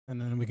And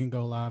then we can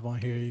go live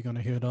on here. You're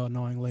gonna hear the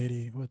annoying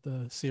lady with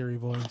the Siri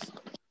voice.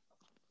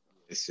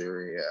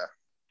 Siri, yeah.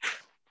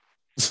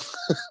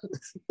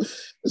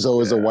 It's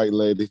always a white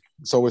lady.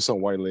 It's always some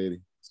white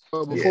lady.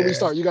 Before we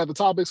start, you got the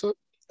topics up?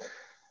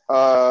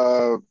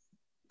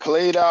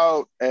 Played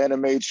out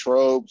anime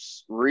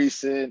tropes,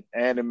 recent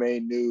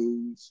anime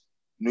news,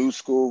 new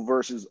school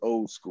versus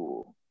old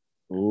school.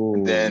 Ooh.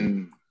 And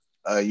then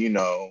I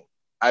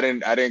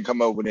didn't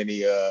come up with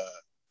any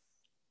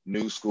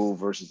new school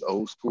versus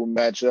old school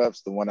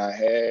matchups. The one I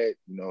had,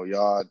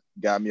 y'all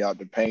got me out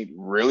the paint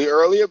really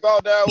early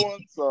about that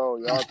one. So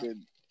y'all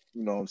could,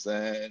 you know what I'm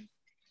saying?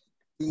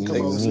 You can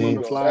come up with some on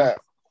the fly.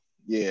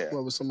 Yeah. Come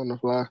up with some on the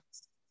fly.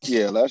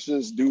 Yeah, let's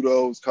just do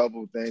those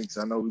couple things.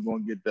 I know we're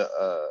gonna get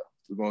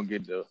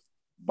the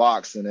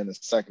boxing in a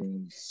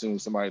second as soon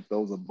as somebody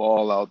throws a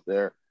ball out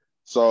there.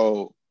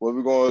 So what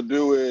we're gonna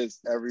do is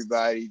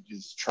everybody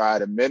just try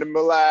to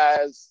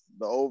minimize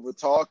the over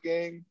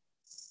talking.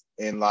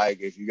 And like,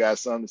 if you got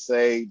something to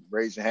say,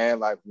 raise your hand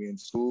like we in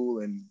school,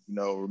 and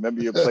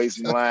remember your place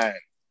in line.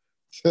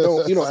 You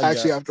don't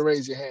actually have to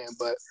raise your hand,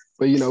 but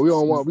we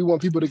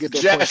want people to get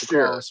their points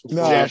across.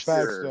 Facts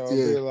though.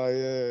 Yeah. Like,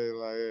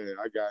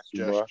 I got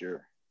you,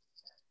 gesture.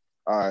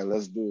 Bro. All right,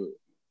 let's do it.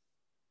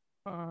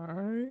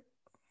 All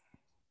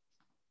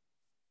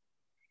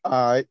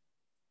right.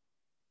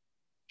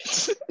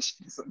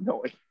 She's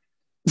annoying.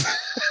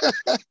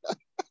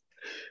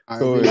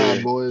 All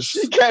right, boys.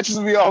 She catches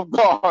me off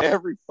guard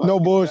every fucking No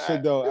bullshit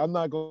time. though. I'm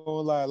not gonna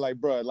lie, like,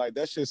 bro, like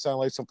that shit sound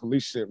like some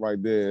police shit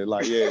right there.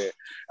 Like, yeah,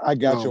 I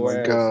got your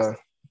ass. God.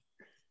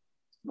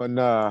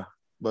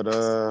 But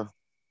good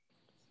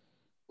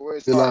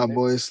line,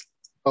 boys.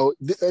 Oh,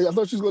 I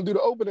thought you was gonna do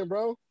the opening,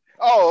 bro.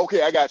 Oh,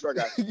 okay, I got you.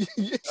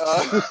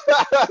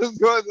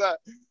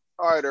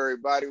 All right,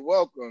 everybody,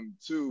 welcome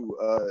to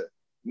a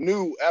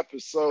new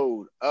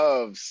episode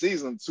of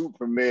season 2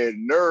 premiere,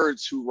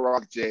 Nerds Who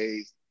Rock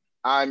J's.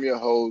 I'm your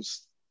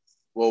host,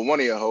 one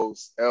of your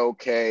hosts,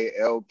 LK,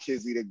 L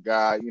Kizzy the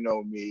guy. You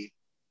know me.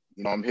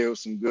 I'm here with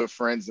some good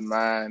friends of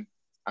mine.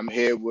 I'm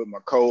here with my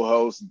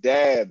co-host,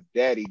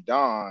 Daddy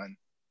Don.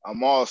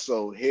 I'm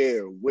also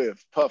here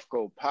with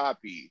Puffco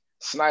Poppy,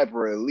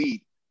 Sniper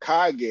Elite,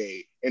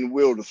 Kage, and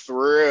Will the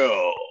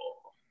Thrill.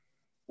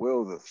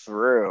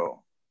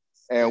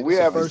 And we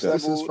have this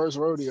is his first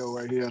rodeo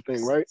right here, I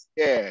think, right?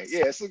 Yeah.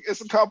 It's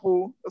a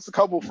couple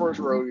first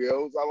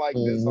rodeos. I like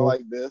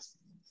this.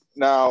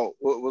 Now,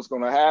 what's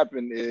gonna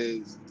happen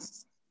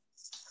is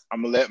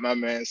I'm gonna let my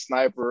man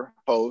Sniper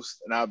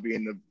host, and I'll be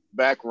in the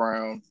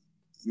background,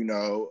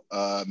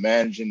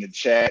 managing the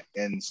chat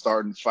and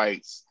starting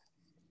fights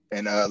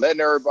and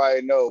letting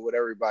everybody know what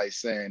everybody's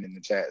saying in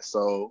the chat.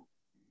 So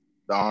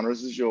the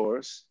honors is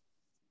yours.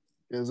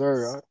 Yes,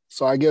 sir.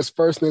 So I guess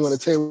first thing on the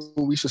table,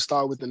 we should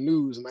start with the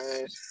news,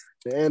 man.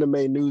 The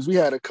anime news. We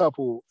had a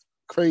couple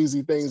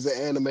crazy things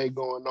in anime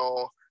going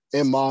on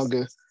in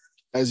manga.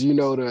 As you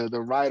know, the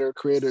writer,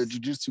 creator of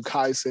Jujutsu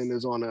Kaisen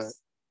is on an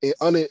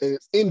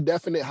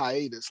indefinite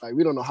hiatus. Like,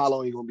 we don't know how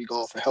long he's going to be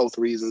gone for health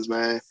reasons,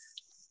 man.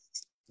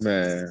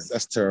 Man,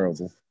 that's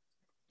terrible.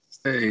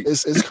 Hey,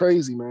 it's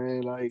crazy,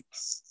 man. Like,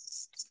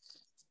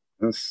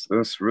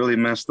 that's really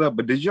messed up.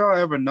 But did y'all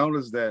ever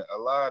notice that a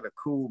lot of the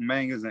cool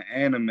mangas and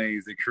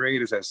animes, the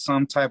creators have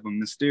some type of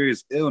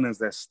mysterious illness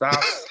that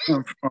stops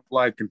them from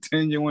like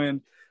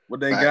continuing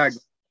what they got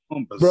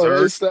on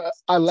Berserk? Bro,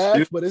 I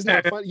laugh, but it's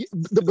not funny.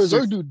 The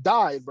Berserk dude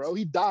died, bro.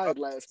 He died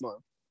last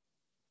month.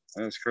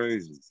 That's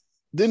crazy.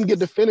 Didn't get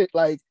to finish.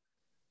 Like,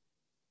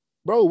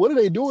 bro, what are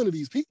they doing to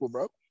these people,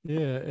 bro?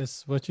 Yeah,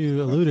 it's what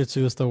you alluded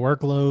to. It's the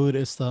workload.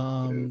 It's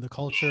the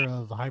culture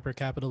of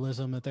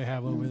hyper-capitalism that they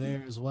have over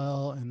there as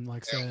well. And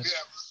like I said,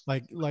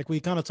 like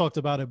we kind of talked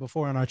about it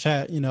before in our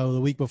chat,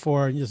 the week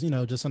before, just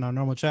in our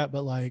normal chat.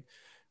 But like,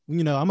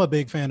 I'm a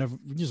big fan of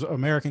just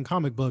American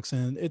comic books,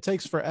 and it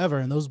takes forever.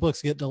 And those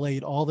books get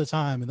delayed all the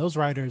time. And those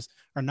writers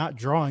are not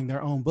drawing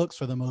their own books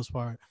for the most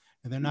part.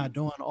 And they're not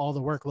doing all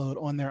the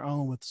workload on their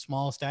own with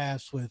small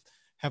staffs, with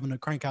having to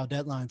crank out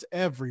deadlines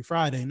every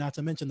Friday, not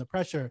to mention the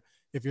pressure.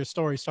 If your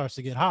story starts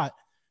to get hot,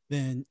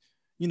 then,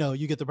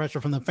 you get the pressure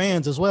from the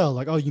fans as well.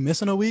 Like, oh, you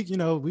missing a week?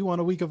 We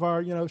want a week of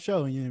our,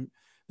 show. And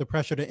the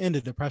pressure to end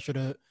it, the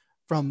pressure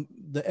from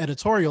the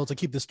editorial to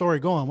keep the story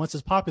going. Once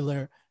it's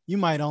popular, you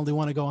might only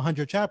want to go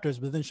 100 chapters,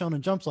 but then Shonen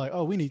Jump's like,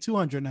 oh, we need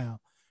 200 now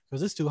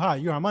because it's too hot.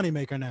 You're our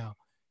moneymaker now.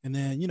 And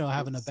then,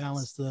 having to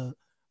balance the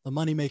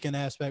money-making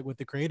aspect with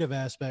the creative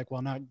aspect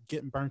while not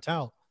getting burnt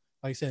out.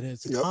 Like I said,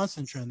 it's a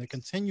constant trend. They're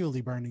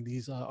continually burning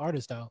these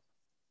artists out.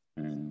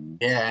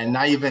 Yeah, and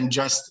not even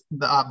just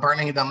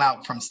burning them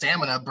out from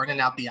stamina, burning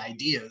out the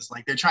ideas.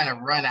 Like, they're trying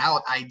to run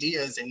out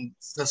ideas, and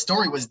the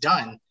story was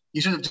done.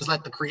 You should have just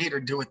let the creator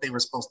do what they were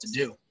supposed to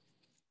do.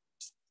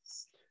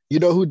 You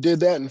know who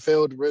did that and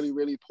failed really,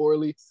 really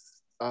poorly?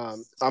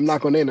 I'm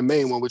not going to name the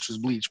main one, which was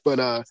Bleach, but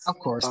of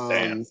course,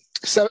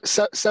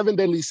 Seven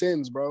Deadly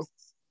Sins, bro.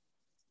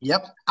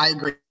 Yep, I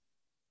agree.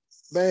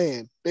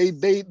 Man, they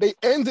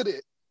ended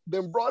it,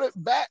 then brought it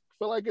back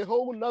for like a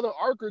whole another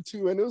arc or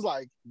two, and it was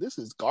like, this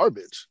is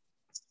garbage.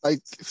 Like,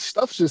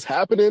 stuff's just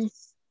happening,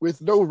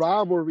 with no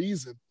rhyme or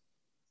reason.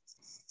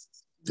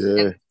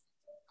 Yeah.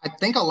 I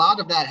think a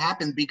lot of that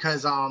happened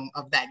because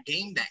of that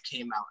game that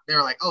came out. They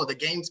were like, oh, the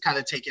game's kind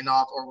of taken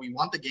off, or we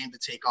want the game to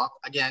take off.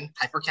 Again,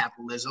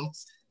 hypercapitalism.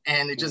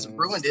 And it just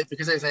ruined it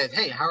because they said,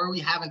 hey, how are we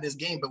having this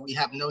game, but we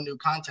have no new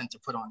content to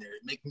put on there?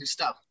 Make new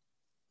stuff.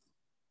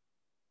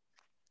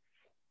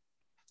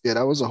 Yeah,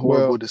 that was a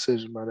horrible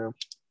decision by them.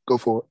 Go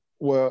for it.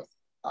 Well,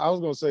 I was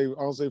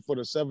gonna say for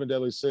the seven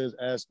deadly sins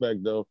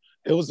aspect though,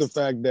 it was the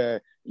fact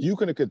that you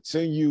can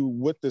continue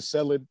with the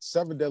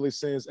seven deadly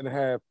sins and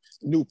have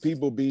new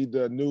people be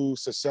the new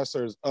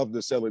successors of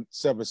the seven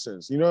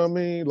sins. You know what I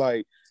mean?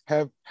 Like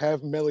have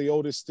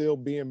Meliodas still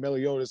being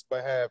Meliodas,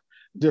 but have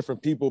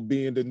different people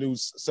being the new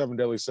seven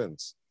deadly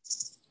sins.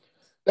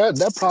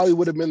 That probably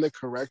would have been the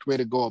correct way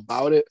to go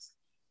about it,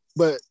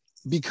 but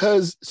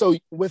because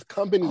with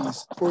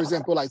companies, for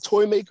example, like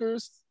toy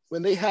makers,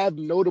 when they have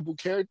notable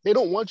characters, they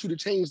don't want you to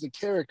change the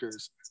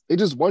characters. They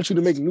just want you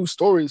to make new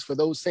stories for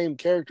those same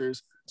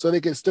characters so they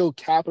can still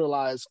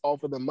capitalize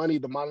off of the money,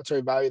 the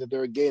monetary value that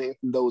they're gaining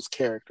from those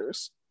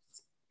characters,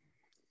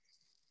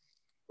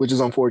 which is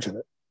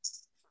unfortunate.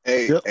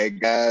 Hey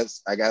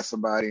guys, I got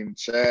somebody in the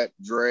chat.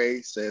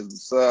 Dre says,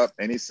 what's up?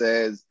 And he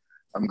says,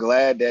 I'm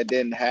glad that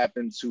didn't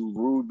happen to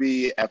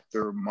Ruby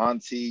after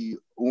Monty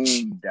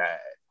died.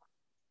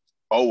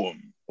 I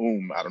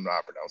don't know how to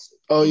pronounce it.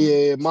 Oh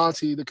yeah,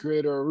 Monty, the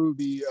creator of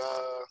Ruby.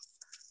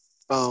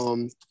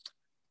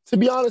 To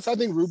be honest, I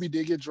think Ruby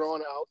did get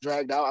dragged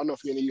out. I don't know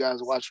if any of you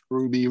guys watched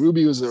Ruby.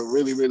 Ruby was a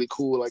really, really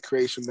cool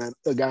creation that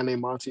a guy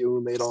named Monty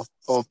made off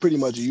pretty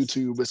much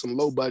YouTube with some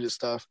low budget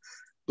stuff.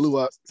 Blew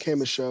up,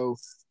 came a show,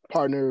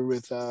 partnered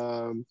with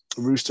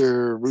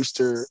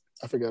Rooster.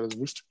 I forgot it was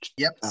Rooster.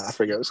 Yep. I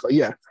forgot what it's called.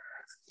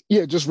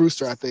 Yeah, just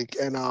Rooster, I think.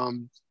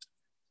 And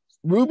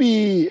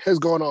Ruby has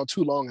gone on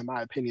too long, in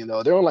my opinion,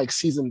 though. They're on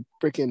season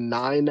freaking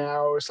 9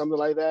 now or something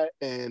like that,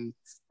 and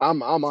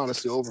I'm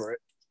honestly over it.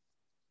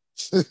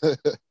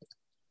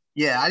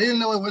 Yeah, I didn't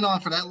know it went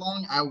on for that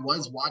long. I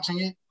was watching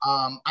it.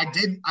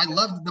 I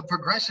loved the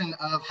progression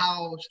of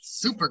how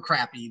super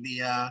crappy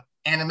the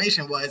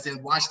animation was,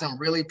 and watched them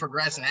really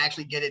progress and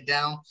actually get it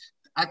down.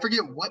 I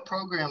forget what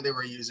program they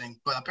were using,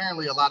 but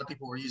apparently a lot of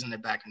people were using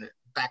it back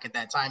at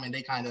that time, and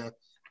they kind of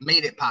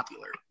made it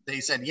popular. They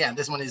said, yeah,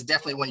 this one is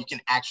definitely one you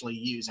can actually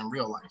use in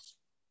real life.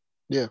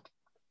 Yeah.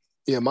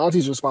 Yeah,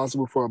 Monty's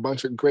responsible for a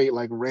bunch of great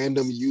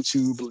random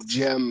YouTube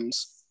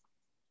gems.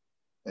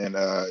 And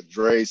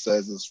Dre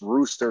says it's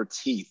Rooster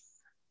Teeth.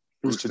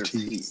 Rooster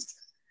Teeth.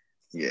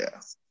 Yeah.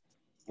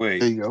 Wait.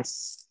 There you go.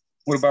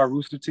 What about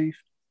Rooster Teeth?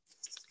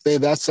 They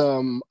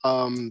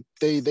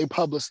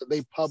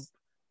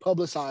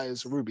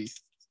publicize Ruby.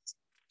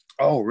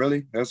 Oh,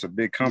 really? That's a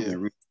big company.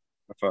 Yeah.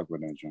 I fuck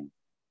with that joint.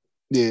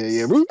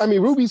 Yeah. I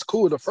mean, Ruby's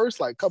cool. The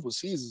first couple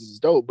seasons is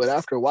dope, but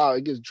after a while,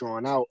 it gets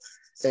drawn out,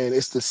 and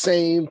it's the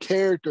same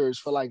characters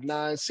for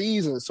 9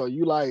 seasons. So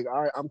you all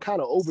right, I'm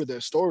kind of over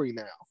their story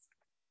now.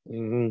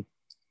 Mm-hmm.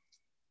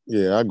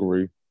 Yeah, I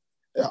agree.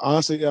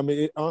 Honestly, I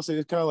mean,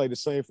 it's kind of the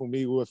same for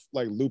me with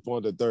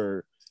Lupin the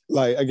Third.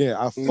 Again,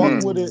 I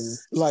fuck with it.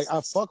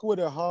 I fuck with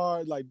it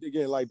hard.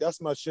 Again,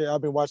 that's my shit.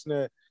 I've been watching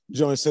that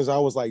joint since I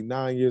was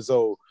 9 years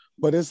old.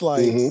 But it's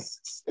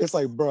it's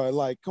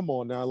bro, come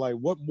on now.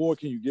 What more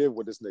can you give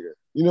with this nigga?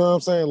 You know what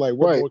I'm saying?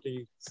 What more can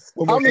you?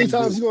 How many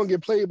times you gonna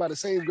get played by the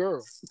same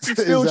girl?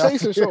 Still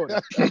chasing shorty.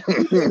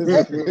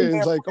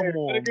 It's come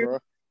on, bro.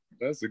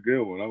 That's a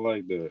good one. I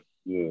like that.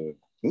 Yeah.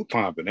 Who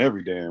pumping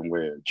every damn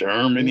where?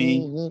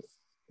 Germany. Mm-hmm.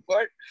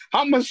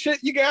 How much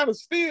shit you gotta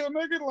steal,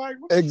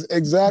 nigga?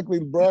 Exactly,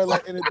 bro.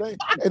 And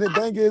the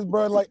thing is,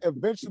 bro,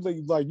 eventually,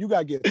 you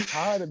gotta get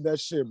tired of that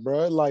shit,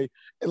 bro. You know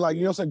what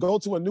I'm saying? Go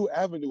to a new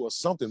avenue or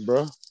something,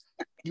 bro.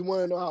 You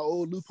want to know how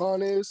old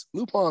Lupin is?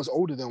 Lupin's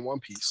older than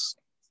One Piece.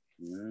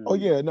 Oh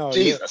yeah, no,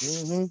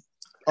 Jesus. Yeah.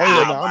 Mm-hmm.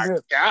 I'm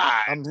hip.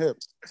 God. I'm hip.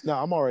 No,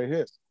 I'm already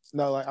hip.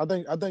 No, I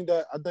think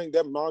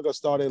that manga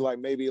started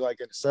maybe in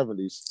the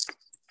 70s.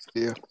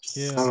 Yeah.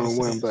 I don't know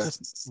when, but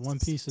One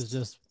Piece is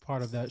just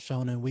part of that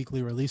Shonen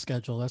weekly release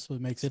schedule. That's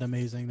what makes it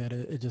amazing, that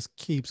it just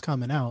keeps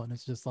coming out, and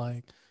it's just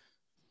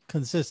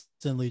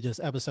consistently just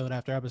episode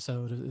after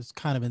episode. It's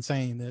kind of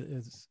insane that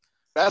it's.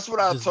 That's what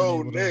I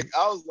told Nick.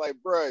 I was like,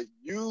 bro,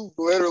 you've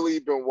literally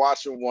been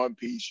watching One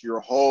Piece your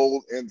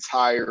whole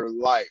entire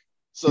life.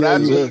 So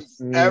that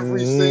means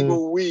every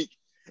single week,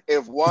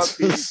 if One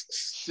Piece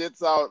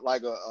shits out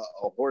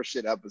a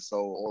horseshit episode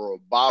or a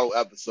bottle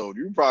episode,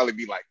 you'd probably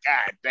be like,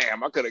 God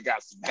damn, I could have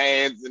got some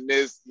hands in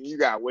this. You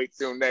got to wait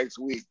till next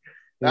week.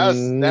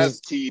 That's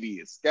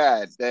tedious.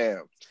 God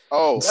damn.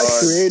 Oh, that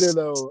creator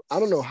though, I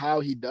don't know how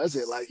he does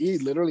it. He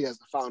literally has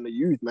to found the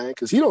youth, man,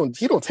 because he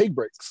don't take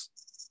breaks.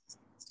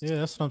 Yeah,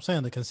 that's what I'm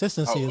saying. The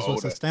consistency is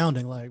what's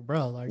astounding.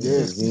 Bro,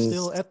 you're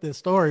still at this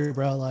story,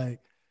 bro.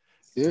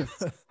 Yeah.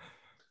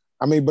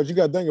 I mean, but you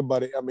got to think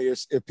about it. I mean,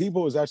 if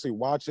people is actually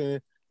watching,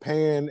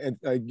 paying,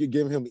 and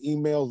giving him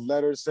emails,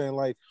 letters saying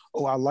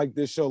oh, I like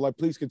this show,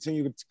 please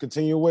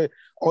continue with.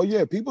 Oh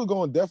yeah, people are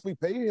going to definitely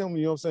pay him.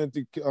 You know what I'm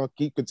saying,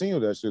 to continue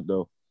that shit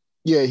though.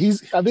 Yeah,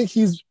 I think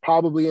he's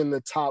probably in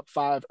the top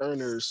 5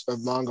 earners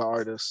of manga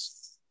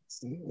artists.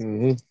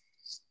 Mm-hmm.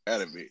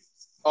 Gotta be.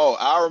 Oh,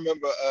 I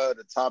remember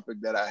the topic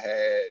that I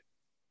had.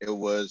 It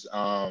was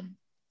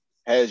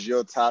has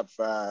your top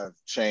 5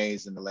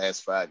 changed in the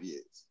last 5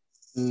 years?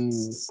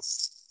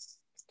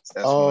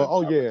 That's one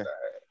Oh topic yeah. I had.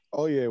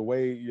 Oh yeah,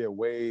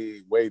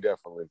 way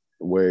definitely.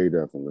 Way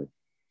definitely.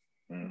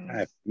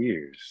 5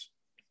 years.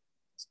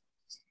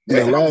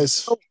 The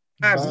last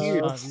 5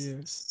 years. 5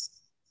 years.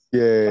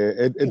 Yeah,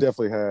 it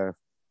definitely have.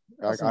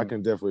 I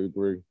can definitely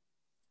agree.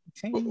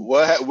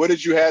 What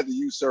did you have to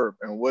usurp,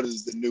 and what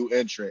is the new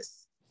entrant?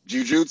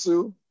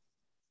 Jujutsu?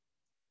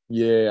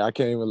 Yeah, I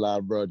can't even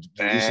lie, bro.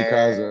 Jujutsu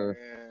Kaisen.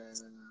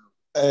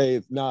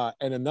 Hey, nah,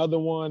 and another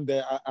one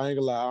that I ain't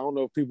gonna lie. I don't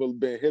know if people have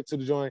been hip to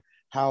the joint.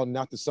 How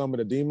not to summon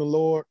the demon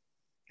lord.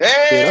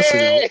 Hey, that's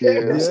a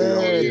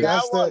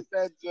that's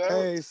that. Joke.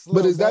 Hey, Slim,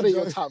 but is that in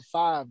joint? your top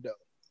 5 though?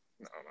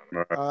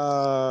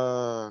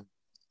 No.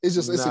 It's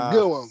just it's a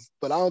good one,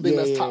 but I don't think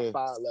that's top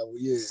 5 level.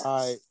 Yeah.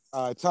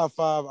 All right, top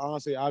 5.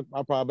 Honestly, I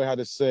probably had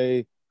to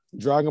say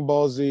Dragon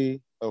Ball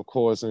Z, of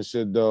course, and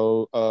shit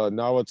though.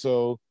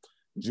 Naruto,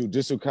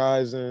 Jujutsu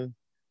Kaisen,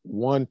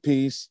 One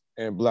Piece,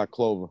 and Black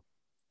Clover.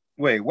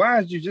 Wait, why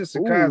is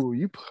Jujutsu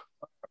Kaisen?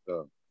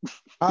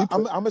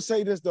 I'm gonna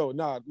say this though,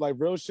 like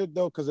real shit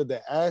though, because of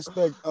the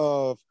aspect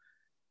of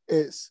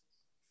it's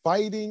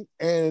fighting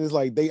and it's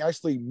like they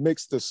actually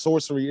mix the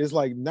sorcery. It's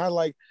like not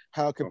like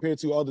how compared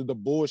to the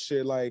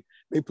bullshit, like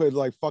they put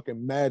like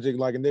fucking magic,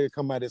 like and they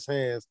come out his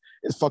hands,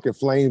 it's fucking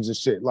flames and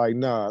shit. Like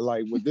nah,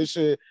 like with this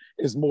shit,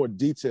 it's more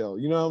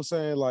detailed. You know what I'm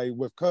saying? Like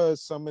with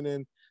Cuz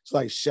summoning, it's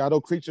like shadow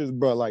creatures,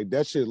 bro. Like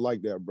that shit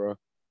like that, bro.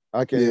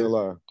 I can't even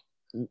lie.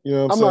 You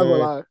know what I'm saying? I'm not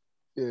gonna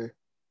lie.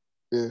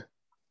 Yeah.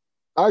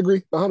 I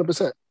agree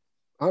 100%.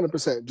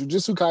 100%.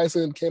 Jujutsu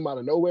Kaisen came out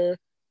of nowhere,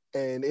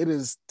 and it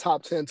is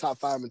top 10, top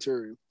 5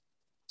 material.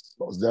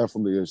 Most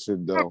definitely a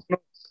shit though.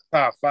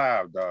 Top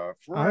 5, dog.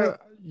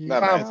 Not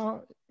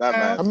man.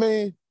 I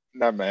mean,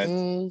 not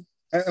man.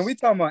 And we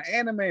talking about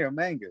anime or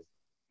manga?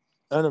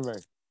 Anime.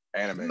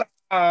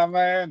 Nah,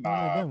 man.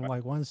 Only been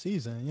like one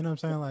season. You know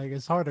what I'm saying? Like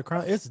it's hard to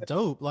cry. It's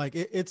dope. Like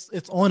it's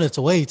on its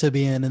way to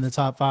being in the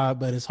top 5,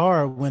 but it's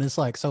hard when it's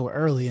like so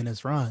early in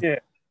its run. Yeah.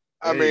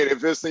 I mean,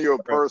 if it's in your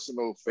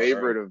personal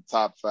favorite of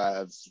top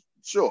 5s,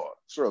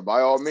 sure, by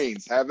all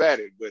means, have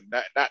at it, but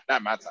not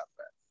my top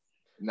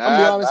 5.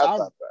 I'll be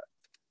honest,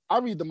 I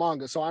read the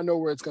manga, so I know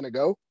where it's gonna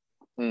go,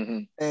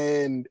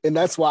 and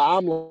that's why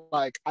I'm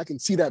like, I can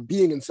see that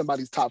being in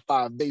somebody's top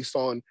 5 based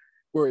on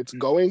where it's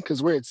going,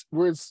 because where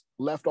it's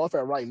left off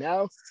at right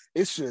now,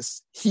 it's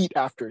just heat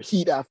after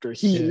heat after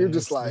heat, and you're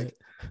just like,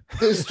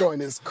 this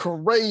joint is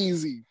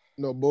crazy.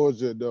 No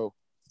bullshit though.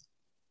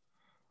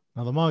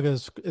 Now the manga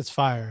it's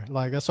fire.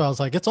 Like that's why I was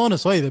like, it's on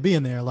its way to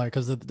being there. Like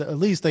because at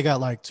least they got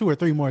like 2 or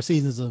 3 more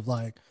seasons of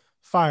like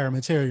fire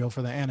material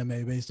for the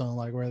anime based on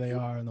like where they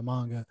are in the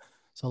manga.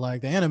 So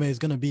like the anime is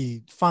gonna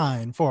be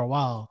fine for a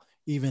while,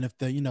 even if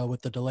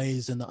with the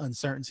delays and the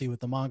uncertainty with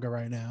the manga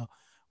right now,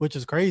 which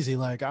is crazy.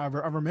 Like I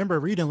remember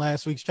reading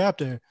last week's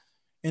chapter,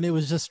 and it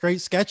was just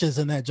straight sketches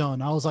in that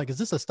John. I was like, is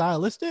this a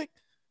stylistic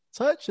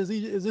touch? Is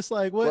this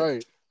like what?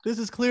 Right. This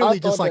is clearly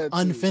just like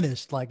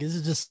unfinished. Like this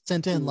is just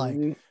sent in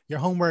like your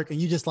homework, and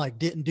you just like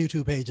didn't do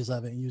 2 pages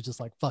of it, and you was just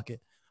like, fuck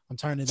it, I'm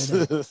turning it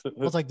in. I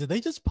was like, did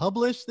they just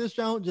publish this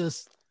John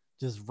just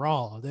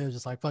raw? They were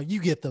just like, fuck, you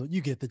get the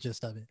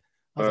gist of it.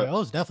 I was like,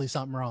 oh, it's definitely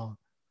something wrong.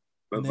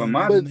 But then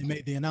they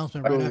made the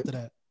announcement right after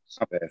that.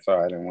 My bad.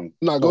 Sorry, I didn't want to.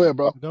 No, go ahead,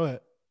 bro. Go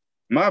ahead.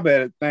 My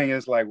bad thing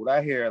is like what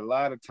I hear a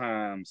lot of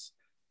times.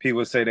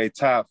 People say they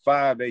top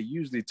 5. They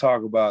usually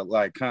talk about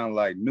like kind of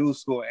like new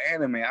school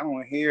anime. I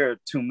don't hear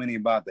too many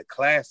about the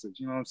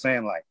classics. You know what I'm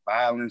saying? Like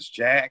Violence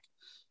Jack.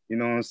 You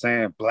know what I'm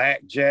saying?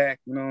 Black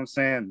Jack. You know what I'm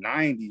saying?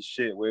 90s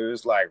shit where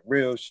it's like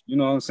real. You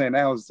know what I'm saying?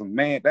 That was some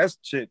man. That's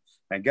shit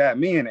that got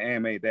me in the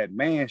anime. That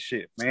man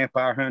shit.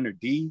 Vampire Hunter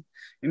D.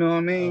 You know what I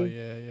mean? Oh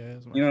yeah.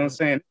 You know what I'm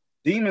saying?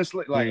 Demon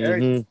Slayer. Like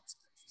everything.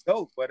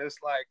 Dope, but it's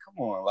like,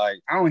 come on, like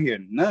I don't hear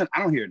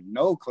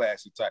no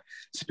classic type.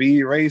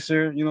 Speed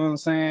Racer. You know what I'm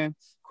saying?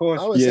 I'm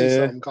gonna say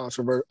something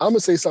controversial. I'm gonna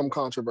say something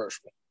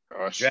controversial.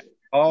 Oh shit!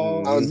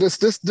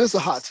 This a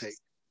hot take.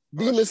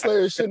 Demon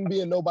Slayer shouldn't be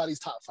in nobody's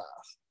top 5.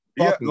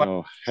 Fuck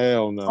no,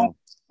 hell no,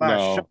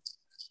 no.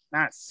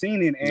 Not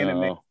seen in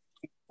anime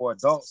for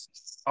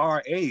adults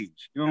our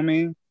age. You know what I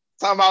mean?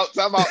 Time out.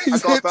 I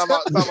call time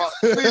out.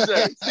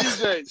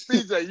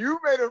 CJ, you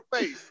made a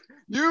face.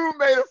 You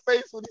made a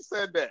face when he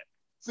said that.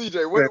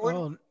 CJ,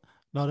 what?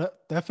 No,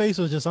 that face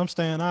was just I'm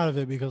staying out of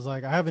it because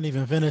like I haven't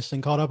even finished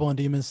and caught up on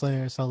Demon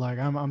Slayer, so like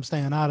I'm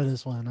staying out of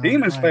this one.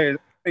 Demon Slayer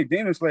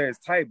is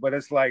tight, but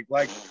it's like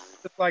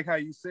just like how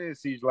you said,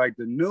 CJ, like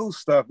the new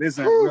stuff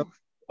isn't really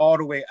all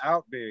the way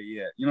out there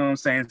yet. You know what I'm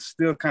saying? It's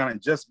still kind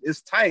of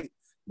it's tight,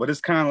 but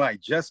it's kind of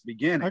like just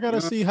beginning. I gotta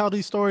see how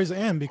these stories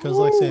end because,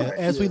 like I said,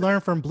 as we learn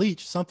from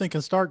Bleach, something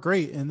can start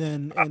great and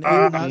then end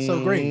not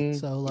so great.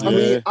 So, like, I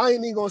mean, I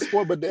ain't even gonna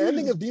spoil, but the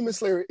ending of Demon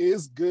Slayer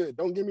is good.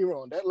 Don't get me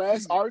wrong. That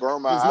last arc is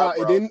not.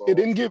 It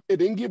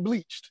didn't get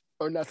bleached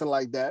or nothing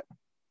like that.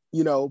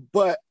 you know,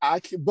 but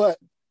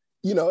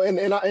you know, and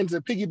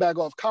to piggyback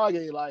off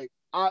Kage, like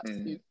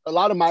a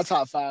lot of my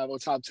top 5 or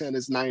top 10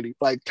 is 90.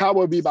 Like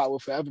Cowboy Bebop will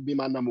forever be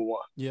my number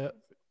 1. Yep.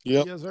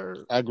 Yes,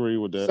 sir. I agree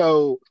with that.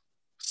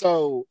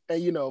 So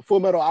and you know, Full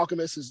Metal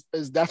Alchemist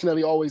is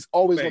definitely always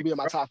gonna be in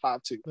my top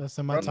 5 too. That's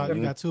in my top.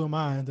 You got 2 of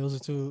mine. Those are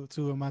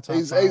two of my top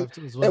 5 as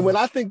well. And when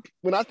I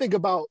think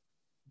about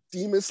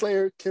Demon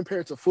Slayer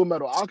compared to Full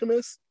Metal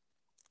Alchemist,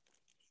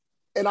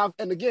 and I've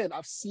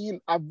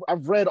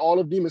read all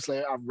of Demon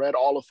Slayer, I've read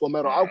all of Full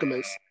Metal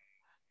Alchemist.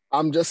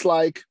 I'm just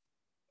like,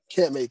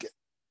 can't make it.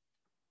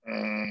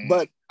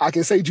 But I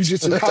can say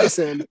Jujutsu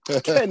Kaisen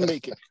can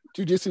make it.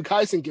 Jujutsu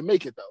Kaisen can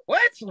make it though.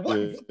 What?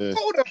 Yeah.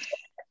 Hold up.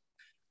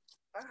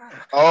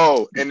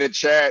 Oh, in the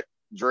chat,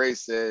 Dre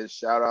says,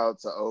 shout out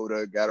to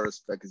Oda. Gotta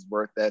respect his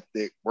work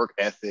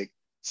ethic.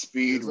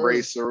 Speed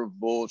Racer,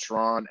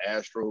 Voltron,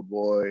 Astro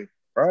Boy.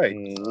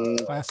 Right.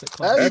 Classic.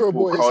 Astro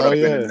Boy. Caught up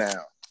in it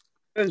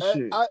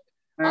now.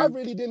 I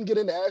really didn't get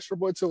into Astro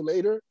Boy till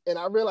later, and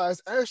I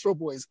realized Astro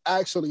Boy is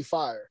actually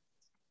fire.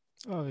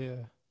 Oh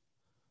yeah,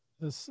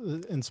 this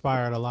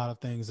inspired a lot of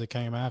things that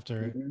came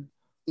after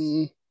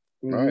it.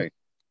 Right.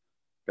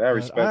 I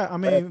respect. I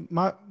mean,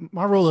 my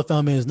rule of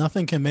thumb is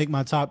nothing can make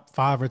my top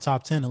 5 or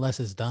top 10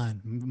 unless it's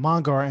done,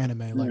 manga or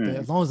anime. Like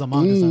as long as the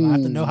manga's done, I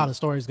have to know how the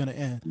story is going to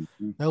end.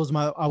 That was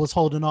I was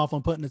holding off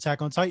on putting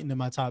Attack on Titan in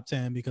my top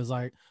 10 because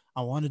like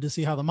I wanted to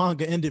see how the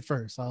manga ended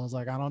first. I was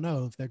like, I don't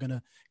know if they're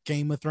gonna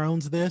Game of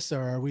Thrones this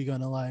or are we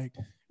gonna like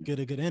get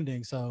a good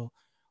ending. So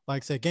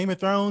like I said, Game of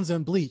Thrones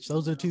and Bleach,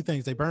 those are 2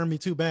 things. They burned me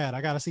too bad.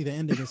 I got to see the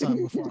ending of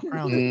something before I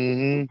crown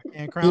it. I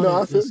can't crown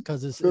it just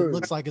because it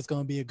looks like it's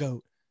going to be a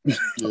GOAT.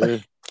 Yeah.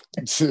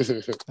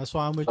 That's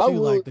why I'm with you.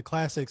 Like the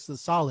classics, the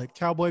solid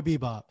Cowboy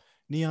Bebop,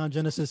 Neon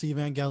Genesis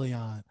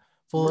Evangelion,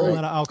 Full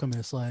Metal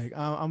Alchemist. Like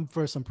I'm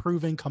for some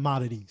proven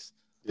commodities.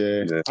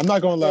 Yeah. I'm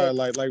not gonna lie,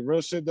 like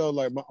real shit though.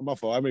 Like my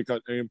fault. I mean,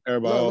 cut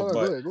everybody off, go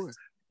ahead.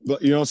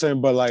 But you know what I'm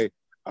saying. But like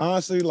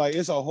honestly, like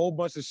it's a whole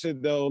bunch of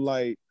shit though.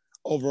 Like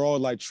overall,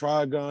 like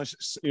Trigun,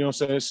 you know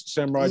what I'm saying,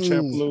 Samurai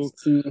Champloo.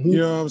 You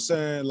know what I'm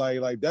saying.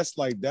 Like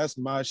that's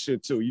my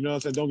shit too. You know what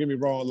I'm saying. Don't get me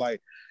wrong.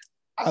 Like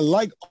I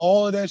like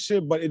all of that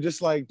shit, but it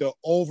just like the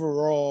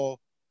overall,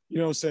 you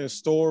know what I'm saying,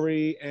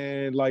 story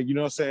and like, you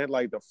know what I'm saying,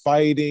 like the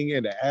fighting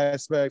and the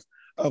aspects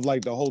of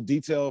like the whole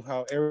detail of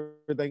how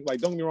everything, like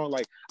don't get me wrong,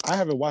 like I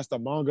haven't watched the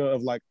manga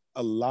of like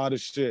a lot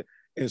of shit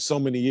in so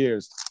many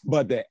years,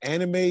 but the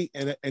anime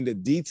and the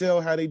detail,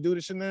 how they do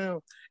this shit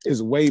now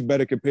is way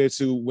better compared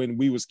to when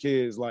we was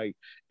kids, like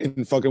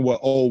in fucking what,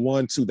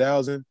 01,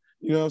 2000,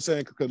 you know what I'm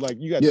saying? Because like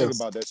you got to think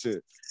about that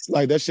shit.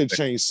 Like that shit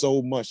changed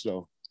so much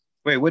though.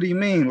 Wait, what do you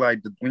mean? Like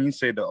when you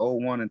say the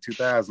 01 and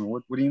 2000,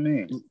 what do you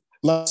mean?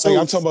 Like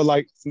I'm talking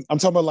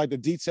about like the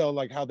detail,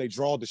 like how they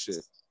draw the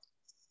shit.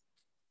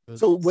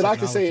 So what I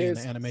can say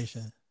is the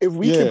animation. If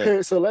we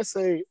compare, so let's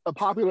say a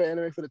popular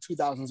anime for the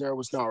 2000s era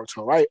was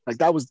Naruto, right? Like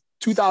that was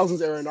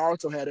 2000s era.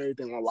 Naruto had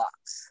everything on lock.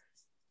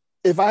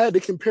 If I had to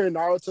compare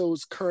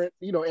Naruto's current,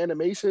 you know,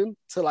 animation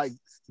to like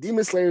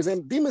Demon Slayer's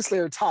and Demon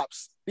Slayer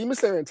tops, Demon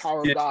Slayer and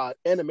Tower of God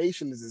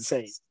animation is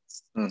insane.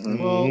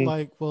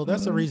 Well,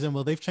 that's the reason.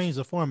 Well, they've changed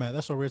the format.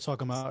 That's what we were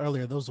talking about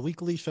earlier. Those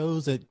weekly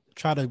shows that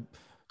try to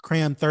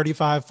cram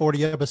 35,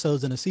 40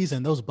 episodes in a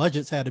season, those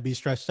budgets had to be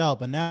stretched out.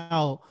 But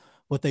now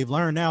what they've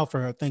learned now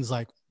for things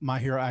like My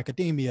Hero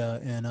Academia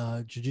and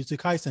Jujutsu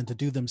Kaisen to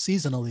do them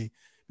seasonally,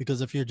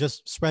 because if you're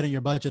just spreading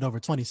your budget over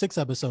 26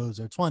 episodes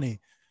or 20,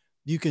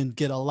 you can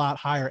get a lot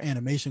higher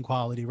animation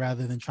quality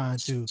rather than trying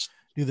to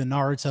do the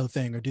Naruto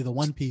thing or do the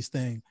One Piece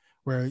thing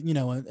where, you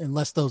know,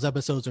 unless those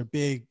episodes are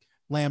big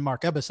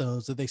landmark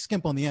episodes, that they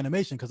skimp on the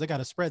animation because they got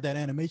to spread that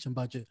animation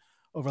budget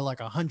over like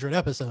 100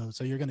 episodes.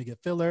 So you're going to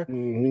get filler,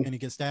 you're going to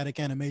get static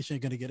animation,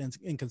 you're going to get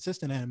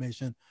inconsistent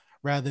animation,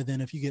 rather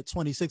than if you get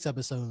 26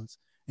 episodes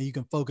and you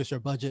can focus your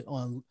budget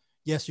on,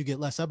 yes, you get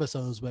less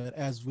episodes, but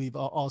as we've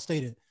all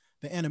stated,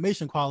 the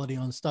animation quality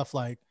on stuff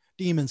like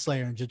Demon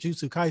Slayer and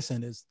Jujutsu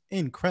Kaisen is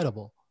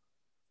incredible.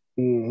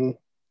 You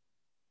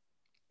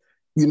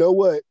know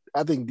what?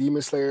 I think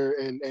Demon Slayer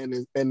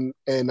and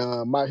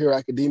My Hero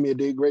Academia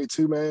did great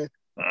too, man.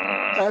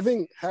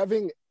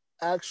 Having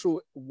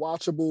actual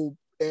watchable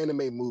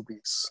anime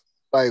movies,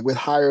 like with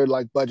higher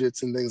like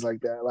budgets and things like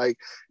that. Like,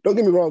 don't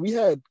get me wrong, we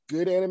had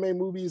good anime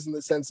movies in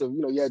the sense of,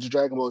 you know, you had your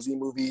Dragon Ball Z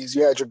movies,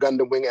 you had your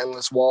Gundam Wing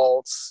Endless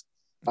Waltz.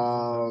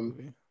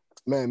 Man,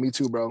 me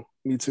too, bro.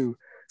 Me too.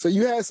 So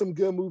you had some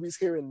good movies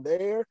here and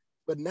there,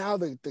 but now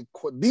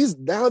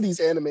these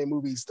anime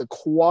movies, the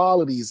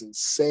quality is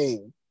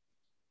insane.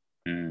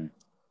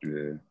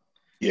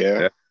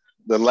 Yeah.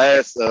 The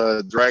last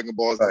Dragon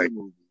Ball Z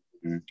movie.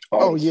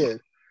 Oh yeah,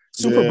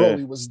 Super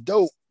Broly was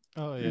dope.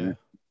 Oh yeah,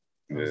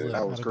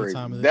 that was crazy.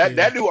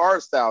 That new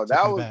art style,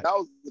 that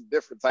was a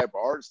different type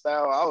of art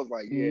style. I was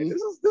like, yeah,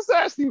 this is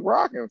actually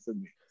rocking for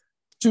me.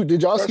 Dude,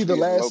 did y'all see the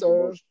last?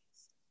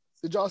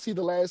 Did y'all see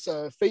the last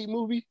Fate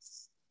movie?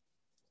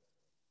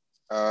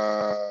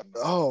 I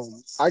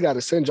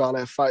gotta send y'all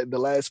that fight. The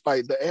last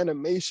fight, the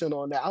animation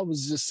on that. I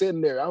was just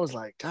sitting there. I was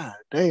like, God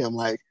damn,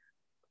 like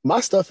My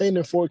stuff ain't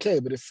in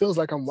 4K, but it feels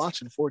like I'm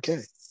watching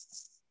 4K.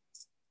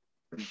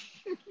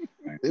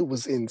 It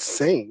was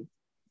insane.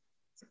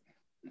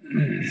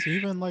 It's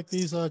even like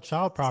these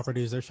child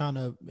properties. They're trying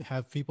to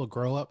have people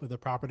grow up with the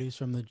properties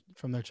from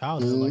their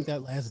childhood. Like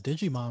that last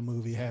Digimon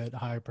movie had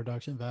high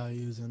production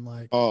values and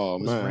was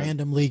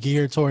randomly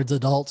geared towards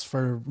adults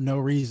for no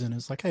reason.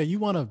 It's like, hey, you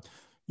wanna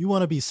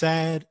be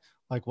sad?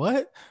 Like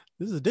what?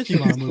 This is a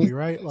Digimon movie,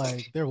 right?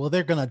 Like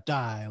they're gonna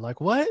die.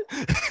 Like what?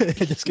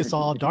 It just gets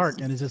all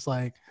dark, and it's just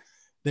like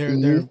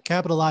they're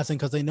capitalizing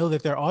because they know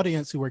that their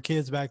audience who were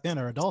kids back then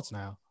are adults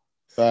now.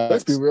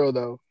 Let's be real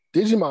though.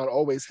 Digimon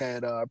always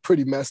had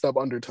pretty messed up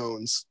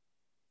undertones.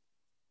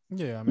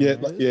 Yeah, I mean, it's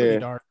pretty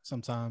dark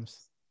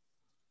sometimes.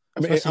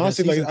 I mean, especially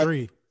honestly, season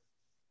 3.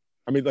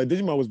 I mean, like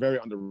Digimon was very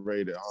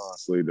underrated,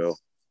 honestly, though.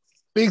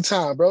 Big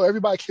time, bro.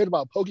 Everybody cared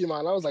about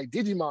Pokemon. I was like,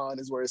 Digimon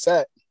is where it's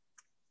at.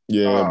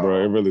 Yeah,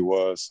 bro, it really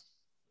was.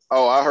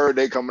 Oh, I heard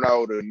they coming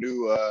out with a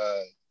new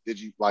they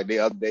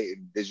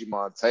updated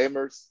Digimon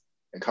Tamers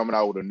and coming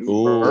out with a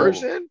new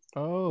version.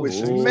 Oh, which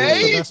that's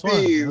may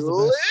be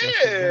lit.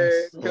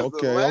 Because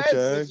Okay, the last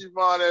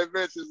Digimon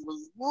Adventures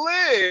was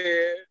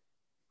lit.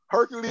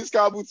 Hercules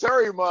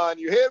Kabuterimon,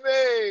 you hear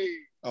me?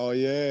 Oh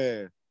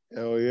yeah.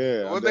 Hell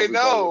yeah. What they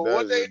know?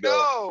 What they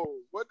know?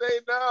 What they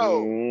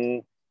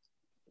know?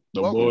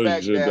 The Welcome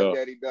back, though.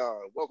 Daddy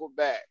Don. Welcome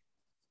back.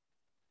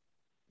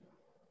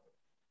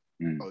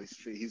 Oh,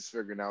 he's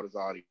figuring out his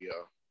audio.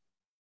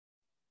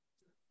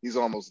 He's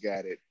almost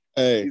got it.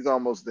 Hey, he's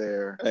almost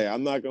there. Hey,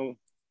 I'm not gonna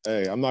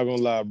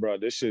lie, bro.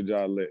 This shit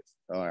y'all lit.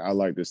 I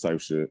like this type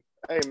of shit.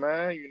 Hey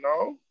man,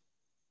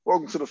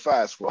 welcome to the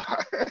Fast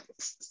Squad.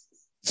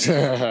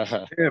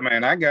 Yeah,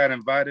 man. I got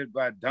invited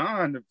by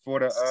Don for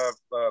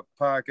the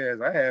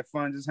podcast. I had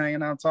fun just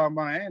hanging out talking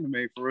about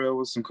anime for real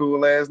with some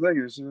cool ass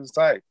niggas. Shit was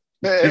tight.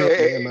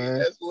 Hey, man.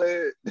 That's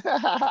lit.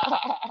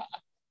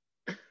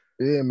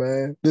 Yeah,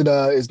 man.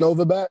 Is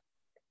Nova back?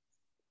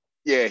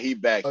 Yeah, he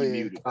back. He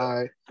muted.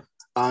 All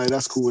right,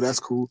 that's cool. That's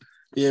cool.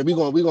 Yeah, we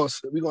gonna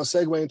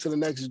segue into the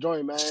next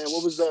joint, man.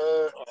 What was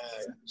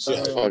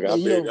I'll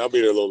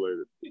be there a little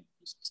later.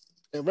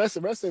 And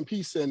rest in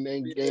peace and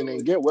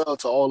get well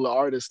to all the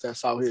artists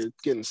that's out here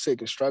getting sick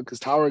and struck. Because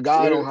Tower of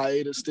God on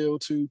hiatus still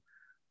too.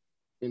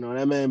 You know,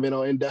 that man been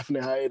on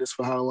indefinite hiatus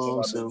for how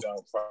long? So like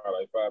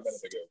 5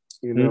 minutes ago.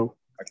 You know.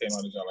 I came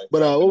on the joint like.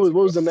 But what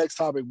was the next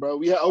topic, bro?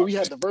 We had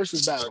the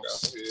versus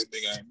battles.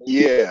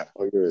 Yeah.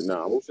 Oh, good.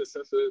 Nah, what's the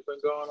sense that's been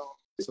going on?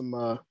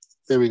 Some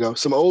there we go.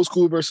 Some old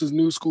school versus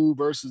new school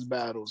versus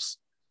battles.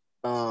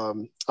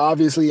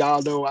 Obviously,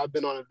 y'all know I've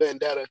been on a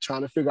vendetta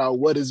trying to figure out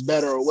what is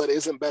better or what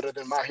isn't better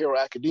than My Hero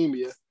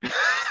Academia.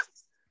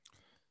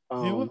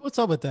 What's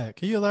up with that?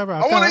 Can you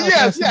elaborate?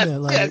 Yes,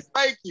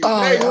 thank you.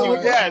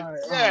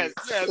 Yes.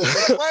 The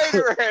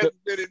slander has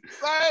been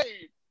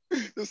insane.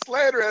 The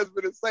slander has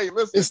been insane.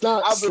 Listen, it's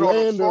not I've been slander,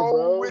 on the phone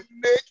bro. with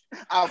Nick.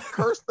 I've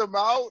cursed him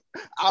out.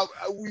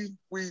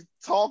 We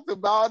talked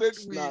about it.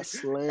 Not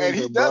slander, and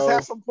he does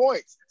have some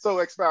points. So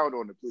expound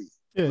on it, please.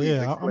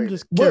 Yeah. I'm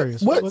just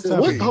curious.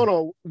 Hold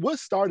on. What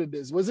started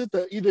this? Was it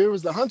either it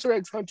was the Hunter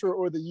x Hunter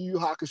or the Yu Yu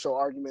Hakusho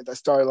argument that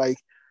started? Like,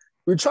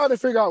 we're trying to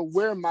figure out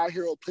where My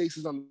Hero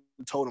places on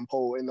the totem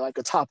pole in like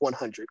a top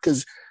 100.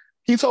 Because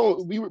he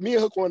told me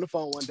and Hook were on the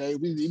phone one day.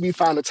 We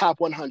found a top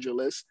 100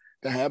 list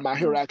that had My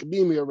Hero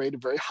Academia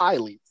rated very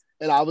highly,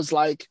 and I was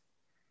like,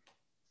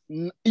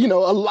 a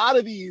lot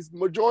of these,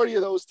 majority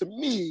of those to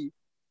me,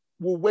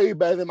 were way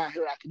better than My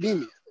Hero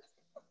Academia.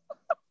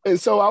 And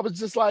so I was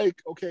just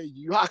like, okay,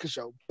 Yu Yu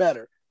Hakusho,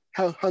 better.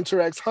 Hunter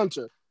x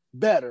Hunter,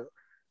 better.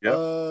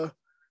 Yep.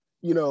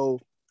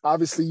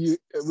 Obviously,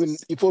 when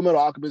Full Metal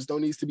Alchemist don't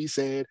need to be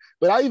said.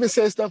 But I even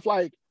said stuff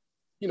like,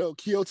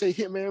 Kyoto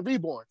Hitman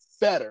Reborn,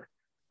 better.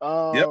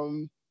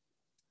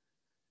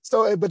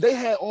 So, but they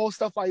had all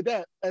stuff like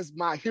that as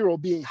My Hero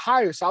being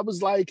higher. So I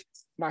was like,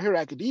 My Hero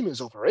Academia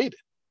is overrated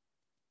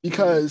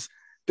because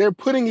they're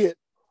putting it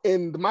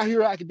in the My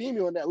Hero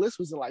Academia on that list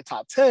was in like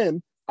top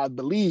 10, I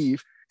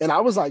believe. And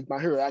I was like,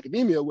 My Hero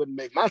Academia wouldn't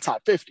make my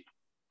top 50,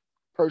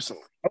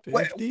 personally.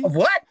 50?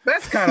 What?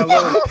 That's kind of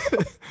low.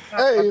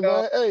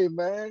 Hey,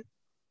 man.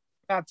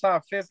 Not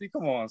top 50?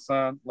 Come on,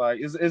 son. Like,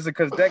 is it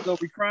because Deco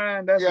be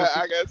crying? That's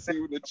I got to see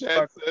what the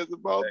chat says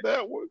about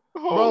that one.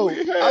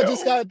 Holy hell. I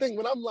just got to think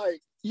when I'm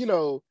like,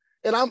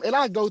 and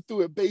I go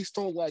through it based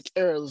on like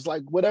eras,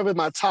 like whatever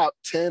my top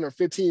 10 or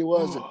 15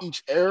 was of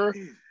each era,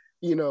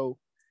 and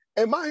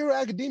My Hero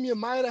Academia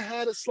might have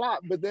had a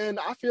slot, but then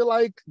I feel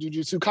like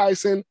Jujutsu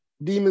Kaisen,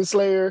 Demon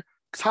Slayer,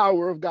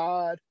 Tower of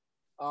God,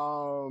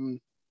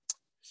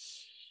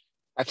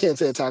 I can't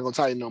say Attack on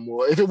Titan no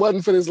more. If it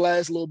wasn't for this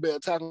last little bit,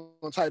 Attack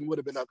on Titan would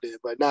have been up there,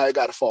 but now it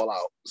got to fall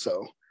out.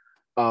 So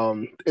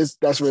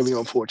that's really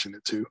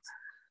unfortunate too.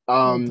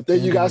 Then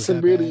you got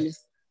some really,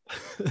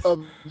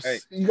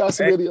 you got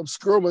some really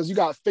obscure ones. You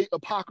got Fate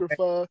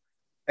Apocrypha.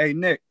 Hey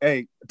Nick,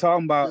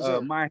 talking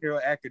about My Hero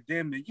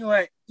Academia, you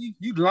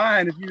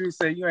lying if you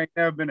say you ain't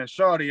never been a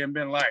shorty and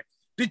been like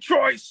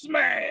Detroit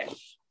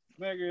Smash.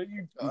 Nigga,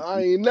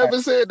 I ain't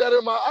never said that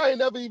I ain't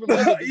never even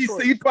been to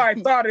Detroit. You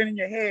probably thought it in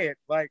your head.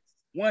 Like,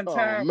 one Oh,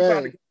 time we about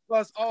to man. get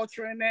plus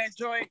ultra in that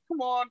joint.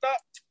 Come on, doc.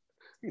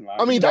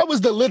 I mean, that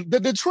was the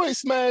Detroit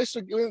smash.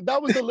 That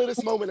was the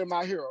littest moment in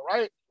My Hero,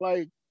 right?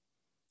 Like,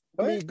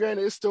 I mean,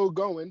 granted, it's still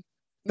going.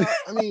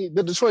 I mean,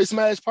 the Detroit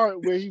smash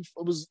part where he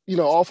was,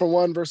 all for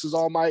one versus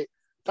All Might.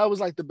 That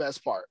was like the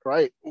best part,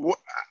 right?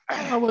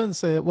 I wouldn't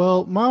say it.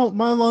 Well, my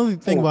only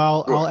thing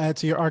I'll add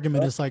to your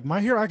argument is like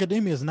My Hero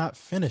Academia is not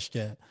finished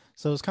yet,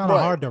 so it's kind of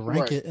hard to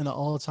rank it in an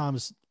all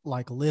times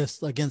like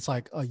list against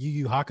like a Yu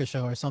Yu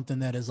Hakusho or something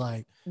that is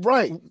like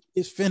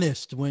it's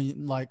finished.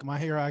 When like My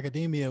Hero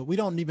Academia, we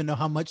don't even know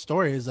how much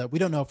story is that. We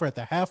don't know if we're at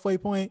the halfway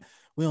point.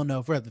 We don't know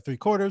if we're at the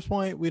 3/4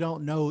 point. We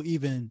don't know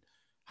even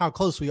how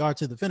close we are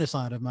to the finish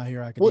line of My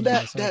Hero Academia. Well,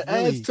 that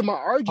really adds to my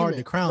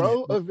argument,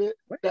 bro.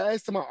 That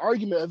adds to my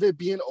argument of it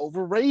being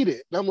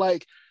overrated. And I'm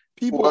like,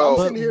 I'm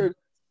sitting here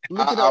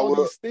looking at all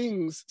these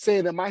things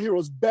saying that My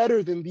Hero's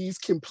better than these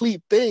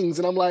complete things,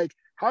 and I'm like,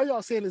 how are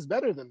y'all saying it's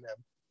better than them?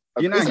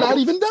 It's not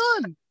even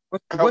done.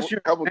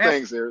 Couple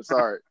things here.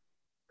 Sorry.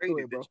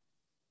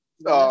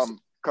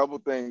 Couple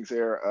things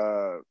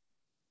here.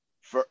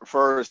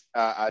 First,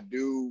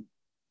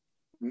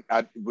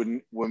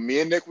 when me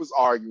and Nick was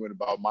arguing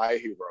about My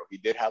Hero, he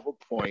did have a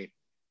point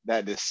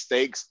that the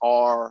stakes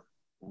are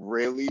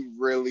really,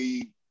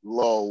 really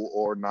low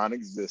or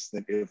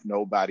non-existent if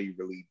nobody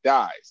really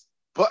dies.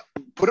 But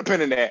put a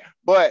pin in that.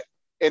 But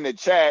in the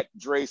chat,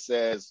 Dre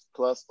says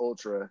plus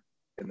ultra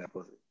in that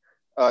pussy.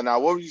 Now,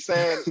 what were you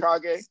saying,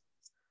 Kage?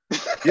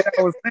 Yeah,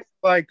 I was thinking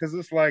like, because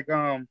it's like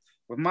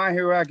with My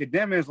Hero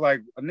Academia, it's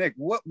like, Nick,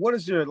 what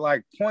is your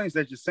like points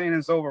that you're saying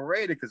is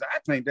overrated? Because I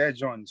think that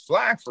joint is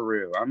fly for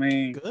real. I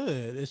mean,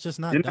 good. It's just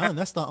not done.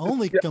 That's the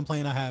only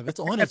complaint I have. It's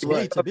on its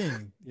way to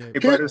being. Yeah,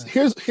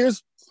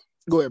 here's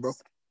go ahead, bro.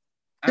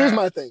 Here's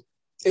my thing.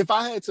 If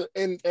I had to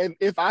and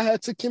if I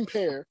had to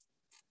compare,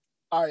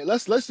 all right,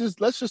 let's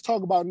just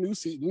talk about new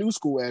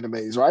school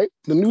animes, right?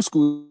 The new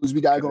schools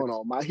we got going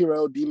on: My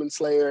Hero, Demon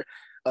Slayer,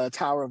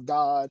 Tower of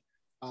God.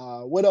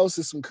 What else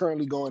is some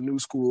currently going new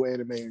school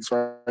animes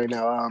right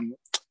now? I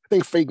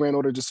think Fate Grand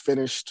Order just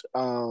finished.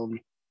 Gosh,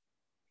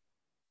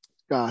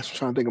 I'm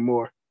trying to think of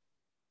more.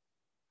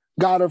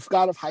 God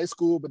of High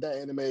School, but that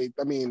anime,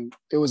 I mean,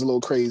 it was a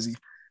little crazy.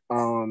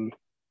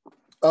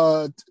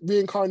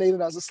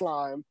 Reincarnated as a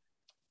slime.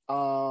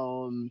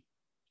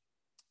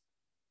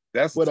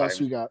 That's what else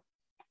we got?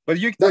 But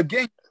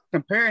again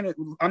comparing it.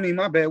 I mean,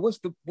 my bad. What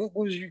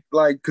was you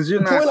like? Because you're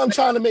the point I'm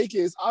trying to make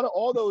is out of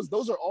all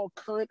those are all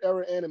current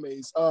era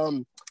animes.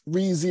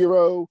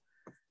 ReZero,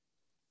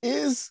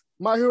 is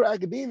My Hero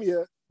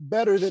Academia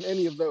better than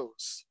any of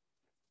those?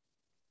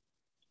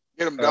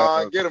 Get him,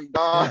 Don. Get him,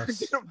 Don. Yes.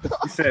 Get him, Don.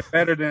 You said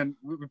better than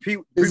repeat.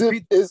 Is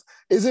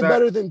it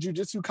better than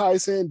Jujutsu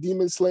Kaisen,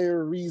 Demon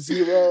Slayer,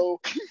 ReZero?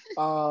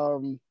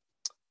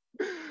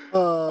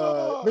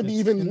 Maybe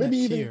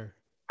even.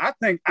 I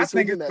think it's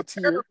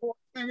comparable.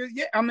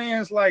 Yeah, I mean,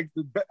 it's like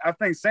I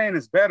think saying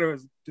it's better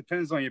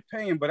depends on your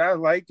opinion, but I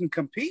like can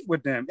compete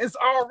with them. It's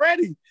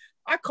already.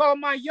 I call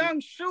my young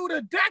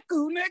shooter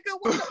Deku, nigga.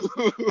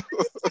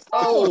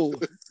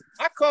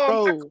 I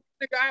call my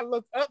nigga I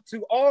look up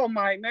to All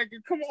Might,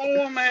 nigga. Come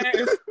on, man.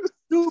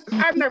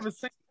 I've never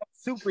seen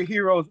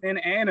superheroes in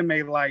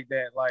anime like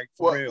that, like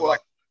for real,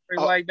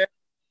 like that.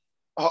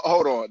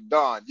 Hold on,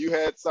 Don. You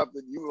had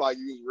something you was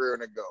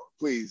rearing to go.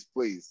 Please.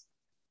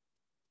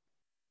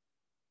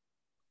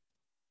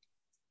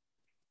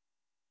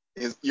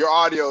 Your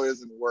audio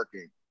isn't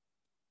working.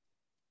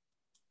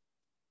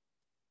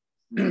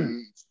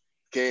 Can't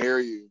hear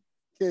you.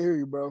 Can't hear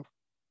you, bro.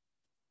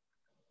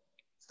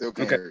 Still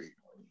can't hear you.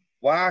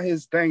 While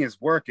his thing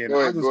is working, go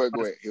ahead.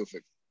 He'll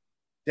fix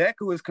it.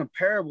 Deku is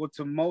comparable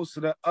to most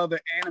of the other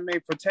anime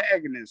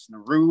protagonists.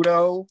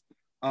 Naruto.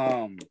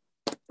 Come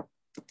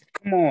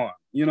on.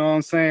 You know what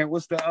I'm saying?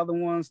 What's the other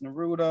ones?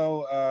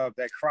 Naruto,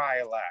 that cry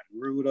a lot.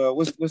 Naruto.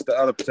 What's the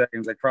other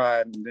protagonists that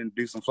cried and then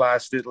do some fly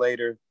shit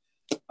later?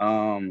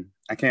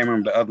 I can't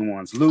remember the other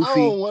ones. Luffy. I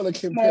don't want to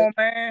compare, come on,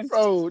 man.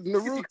 Bro,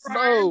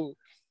 Naruto.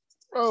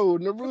 Bro,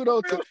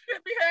 Naruto. Real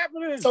shit be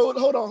happening. So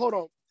hold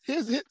on.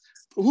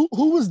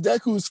 Who was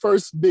Deku's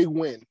first big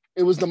win?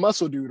 It was the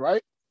muscle dude,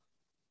 right?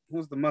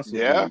 Who's the muscle?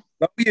 Yeah.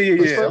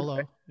 Dude?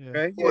 Yeah.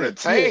 Okay. For the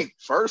tank,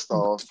 first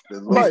off,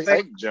 the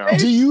tank jump.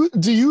 Do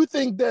you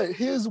think that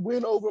his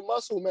win over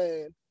Muscle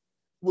Man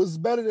was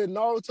better than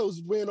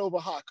Naruto's win over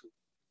Haku?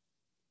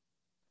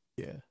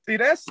 Yeah. See,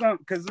 that's something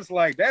because it's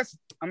like that's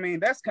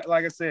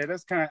like I said,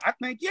 that's kind of I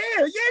think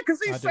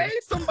because he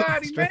saved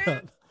somebody,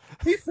 man.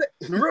 He said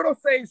Naruto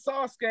saved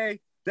Sasuke.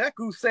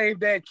 Deku saved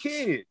that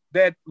kid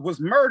that was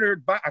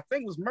murdered by that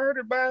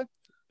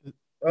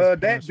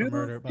dude.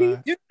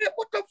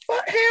 What the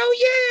fuck? Hell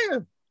yeah!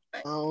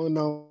 I don't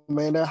know,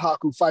 man. That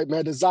Haku fight,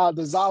 man. The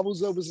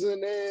Zabuza was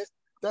in there.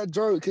 That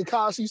jerk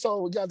Kakashi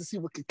we got to see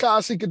what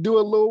Kakashi could do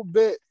a little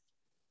bit.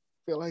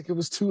 Feel like it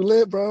was too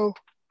lit, bro.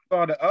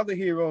 Saw the other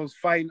heroes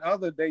fighting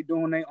they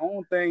doing their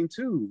own thing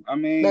too. I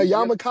mean, now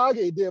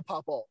Yamakage did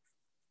pop off.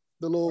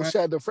 The little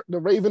the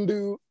Raven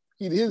dude.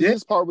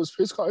 His part was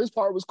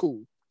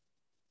cool.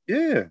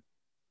 Yeah.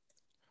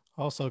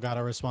 Also got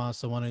a response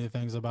to one of the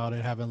things about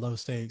it having low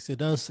stakes. It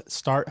does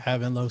start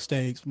having low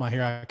stakes, My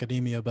Hero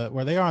Academia, but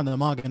where they are in the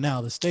manga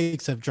now, the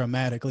stakes have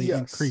dramatically Yes.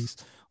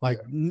 increased.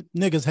 Like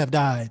niggas have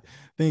died.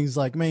 Things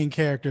like main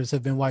characters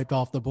have been wiped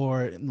off the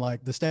board, and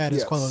like the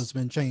status quo Yes. has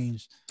been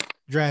changed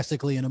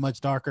drastically in a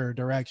much darker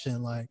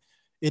direction. Like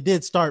it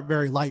did start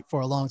very light for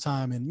a long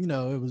time, and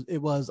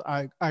it was.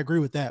 I agree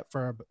with that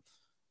for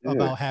Yeah.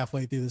 about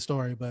halfway through the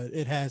story, but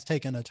it has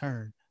taken a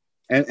turn.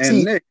 And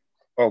See, Nick,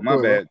 oh my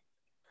go ahead,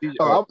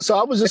 bad. so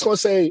I was just gonna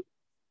say,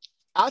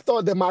 I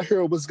thought that My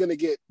Hero was gonna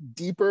get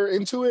deeper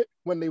into it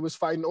when they was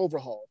fighting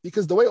Overhaul,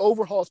 because the way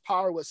Overhaul's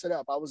power was set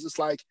up, I was just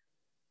like,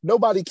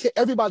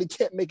 everybody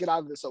can't make it out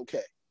of this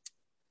okay.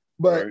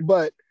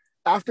 But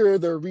after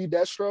the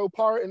Redestro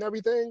part and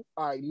everything,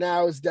 all right,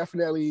 now it's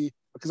definitely,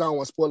 because I don't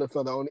want to spoil it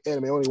for the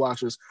anime only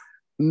watchers.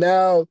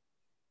 Now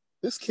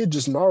this kid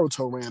just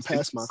Naruto ran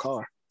past my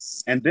car.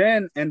 And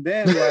then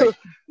like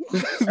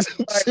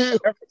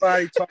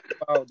everybody talk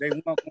about they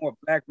want more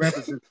black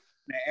representation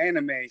in the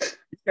anime.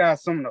 You got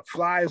some of the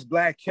flyest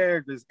black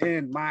characters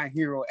in My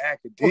Hero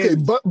Academia. Okay,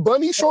 but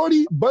Bunny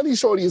Shorty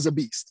is a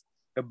beast.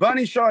 The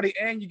Bunny Shorty,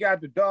 and you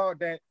got the dog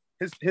that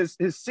his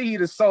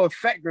seed is so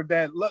effective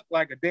that looked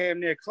like a damn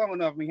near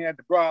clone of him. He had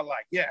the broad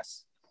like,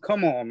 yes,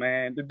 come on,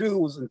 man. The dude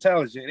was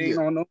intelligent. Ain't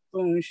on no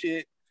spoon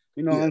shit.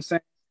 You know what I'm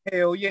saying?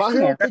 Hell yeah. My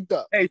Hero picked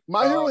up.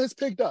 My Hero has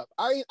picked up.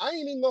 I ain't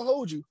even gonna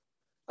hold you.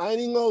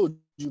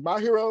 My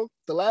Hero,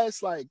 the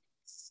last like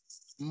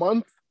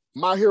month,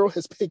 My Hero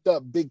has picked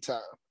up big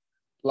time.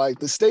 Like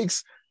the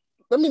stakes,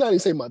 let me not even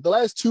say month. The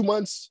last 2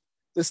 months,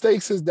 the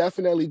stakes has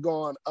definitely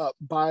gone up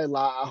by a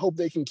lot. I hope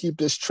they can keep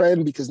this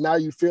trend, because now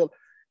you feel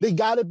there's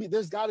gotta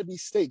be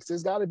stakes.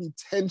 There's gotta be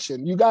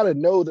tension. You gotta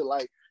know that,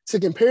 like, to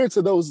compare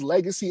to those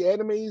legacy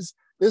animes,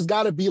 there's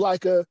gotta be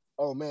like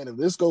oh man, if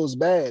this goes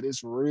bad,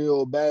 it's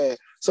real bad.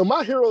 So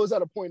My Hero is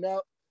at a point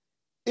now.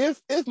 If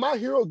My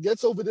Hero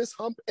gets over this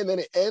hump and then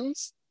it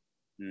ends,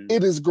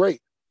 it is great.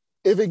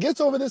 If it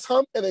gets over this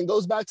hump and then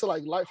goes back to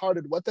like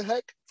lighthearted what the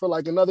heck for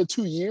like another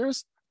 2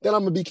 years, then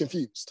I'm gonna be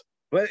confused.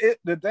 But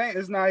the thing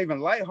is not even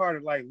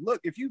lighthearted. Like,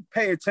 look, if you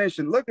pay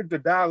attention, look at the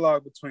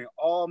dialogue between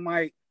All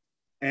Might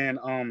and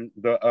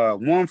the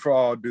One for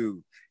All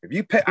dude. If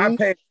you pay, I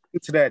pay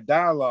attention to that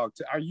dialogue.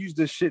 I use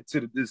this shit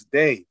to this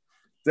day.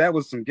 That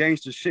was some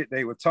gangster shit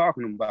they were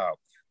talking about.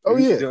 Oh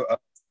yeah.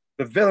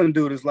 The villain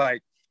dude is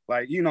like,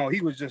 he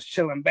was just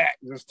chilling back,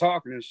 just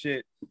talking and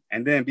shit,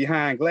 and then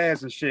behind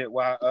glass and shit,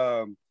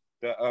 while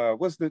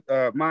what's the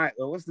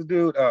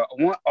dude?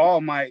 All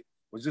Might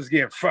was just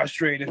getting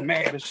frustrated and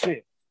mad as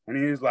shit. And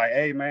he was like,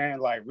 hey man,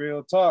 like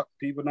real talk,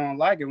 people don't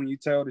like it when you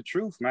tell the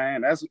truth,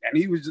 man. That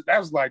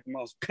was like the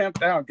most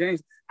pimped out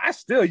games. I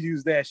still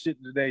use that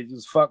shit today,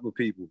 just fuck with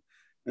people.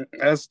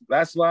 That's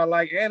why I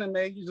like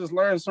anime. You just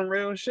learn some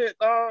real shit,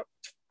 dog.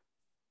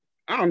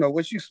 I don't know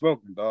what you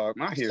spoken, dog.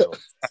 My Hero.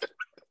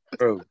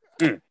 Bro.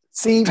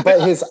 See,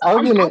 but his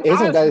argument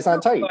isn't that it's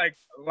not tight.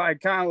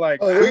 Like kind of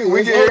like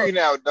we can hear you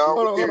now, dog.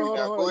 Hold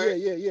on.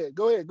 Yeah.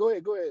 Go ahead.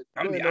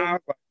 I mean,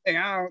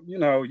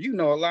 you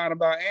know a lot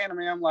about anime.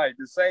 I'm like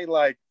to say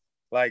like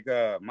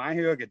My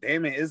Hero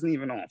Academia isn't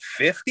even on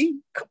 50.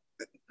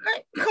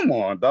 Come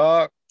on,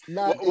 dog.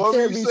 Nah, what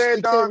were you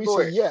saying, dog? Go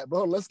ahead. Yeah,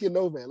 but let's get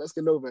Nova.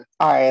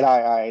 All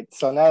right.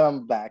 So now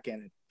I'm back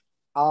in it.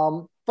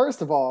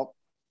 First of all,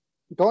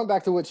 going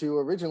back to what you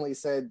originally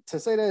said, to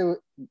say that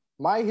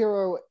My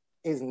Hero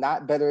is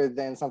not better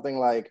than something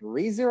like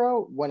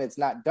ReZero when it's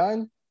not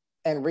done,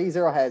 and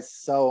ReZero has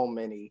so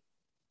many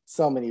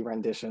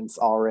renditions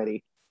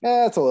already.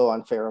 It's a little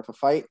unfair of a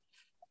fight.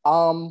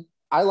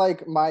 I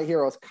like My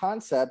Hero's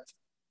concept.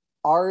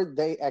 Are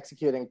they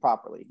executing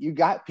properly? You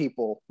got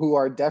people who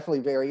are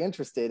definitely very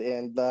interested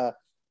in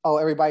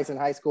everybody's in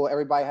high school,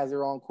 everybody has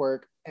their own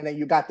quirk, and then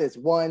you got this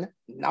one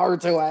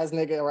Naruto ass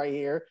nigga right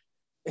here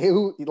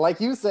who,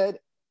 like you said,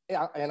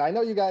 and I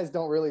know you guys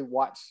don't really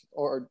watch,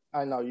 or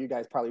I know you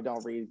guys probably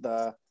don't read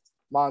the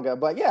manga,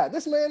 but yeah,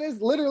 this man is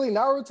literally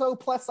Naruto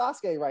plus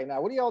Sasuke right now.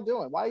 What are y'all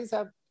doing? Why he's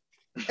have?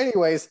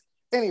 Anyways,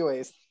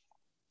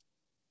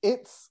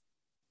 it's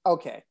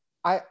okay.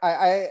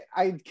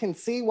 I can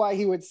see why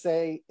he would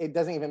say it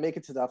doesn't even make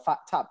it to the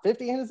top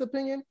 50 in his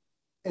opinion,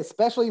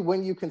 especially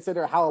when you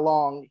consider how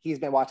long he's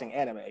been watching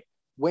anime.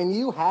 When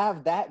you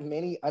have that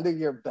many under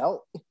your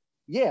belt,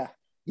 yeah,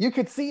 you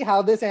could see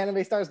how this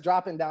anime starts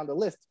dropping down the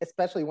list,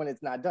 especially when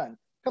it's not done.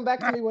 Come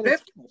back to me when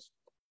it's finished.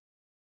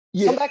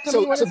 Yeah,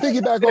 so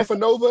piggyback off of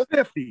Nova,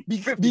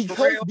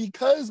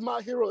 because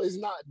My Hero is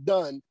not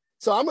done.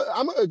 So I'm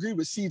gonna agree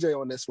with CJ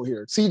on this one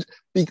here.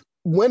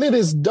 When it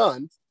is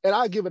done, and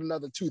I'll give it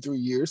another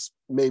 2-3 years,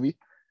 maybe.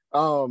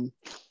 And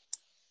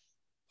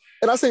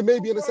I say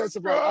maybe in the sense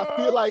of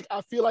like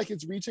I feel like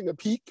it's reaching a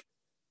peak,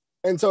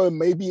 and so it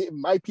might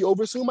be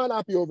over soon, might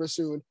not be over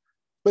soon.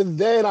 But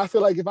then I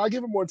feel like if I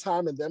give it more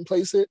time and then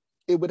place it,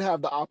 it would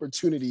have the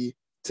opportunity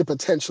to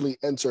potentially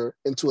enter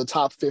into a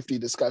top 50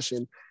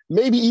 discussion,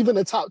 maybe even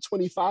a top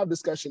 25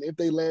 discussion if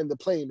they land the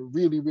plane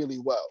really, really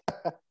well.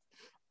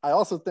 I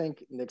also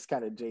think Nick's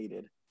kind of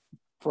jaded.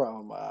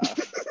 from a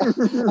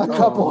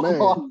couple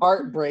of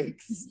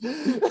heartbreaks,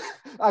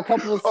 a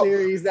couple of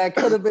series that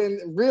could have been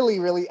really,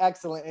 really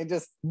excellent, and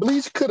just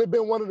Bleach could have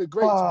been one of the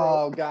greats,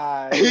 bro. Oh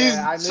God, He's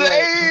I knew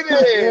jaded.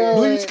 it.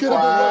 Bleach could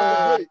have been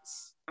one of the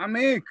greats. I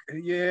mean,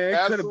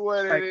 yeah, it could have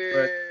what been, it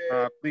but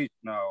is. Bleach,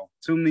 no,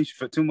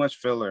 too much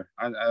filler.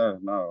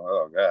 No,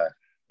 oh god.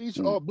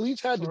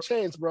 Bleach had the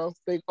chance, bro.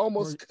 They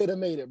almost could have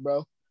made it,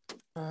 bro.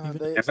 Even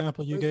the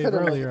example you gave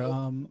earlier,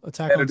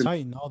 Attack on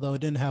Titan, although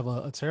it didn't have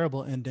a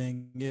terrible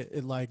ending,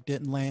 it like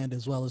didn't land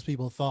as well as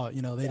people thought.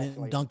 You know, they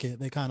didn't dunk it.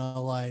 They kind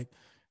of like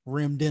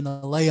rimmed in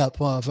a layup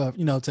of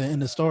you know, to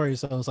end the story.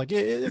 So it's like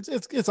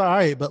it's all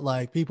right, but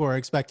like people are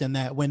expecting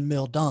that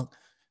windmill dunk,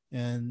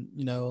 and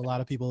you know, a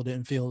lot of people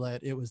didn't feel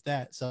that it was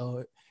that.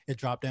 So it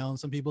dropped down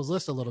some people's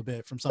list a little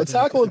bit from something.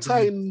 Attack on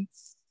Titan.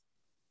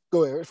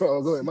 Go ahead.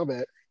 Go ahead. My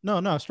bad.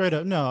 No, straight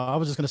up. No, I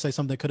was just going to say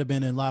something that could have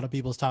been in a lot of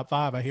people's top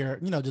 5. I hear,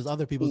 you know, just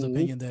other people's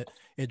opinion that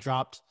it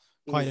dropped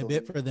quite a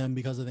bit for them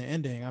because of the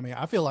ending. I mean,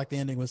 I feel like the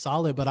ending was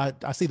solid, but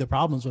I see the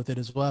problems with it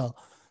as well.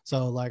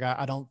 So like,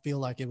 I don't feel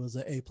like it was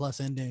an A+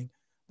 ending,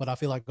 but I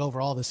feel like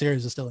overall the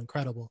series is still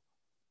incredible.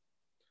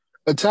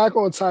 Attack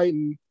on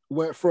Titan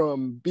went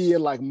from being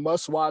like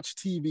must-watch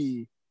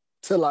TV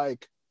to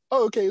like,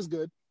 oh, okay, it's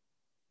good.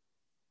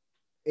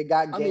 It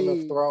got Game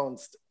of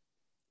Thrones.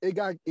 It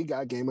got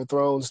Game of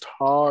Thrones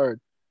hard.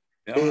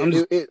 Yeah, I'm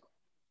just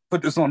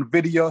put this on the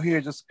video here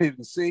just so people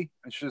can see.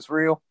 It's just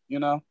real, you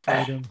know.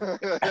 You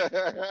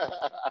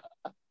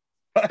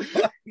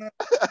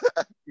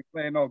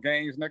playing no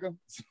games, nigga.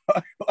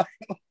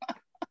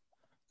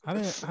 I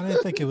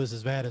didn't think it was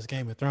as bad as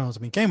Game of Thrones.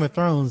 I mean, Game of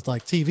Thrones,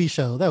 like TV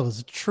show, that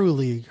was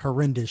truly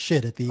horrendous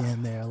shit at the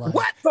end there. Like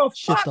what the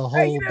shit, fuck? the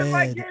whole bed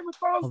like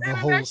of the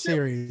whole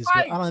series.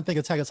 But I don't think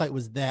Attack on Titan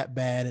was that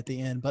bad at the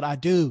end. But I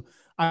do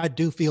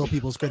feel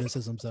people's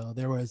criticisms though.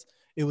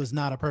 It was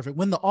not a perfect,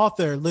 when the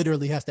author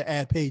literally has to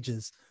add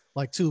pages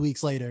like 2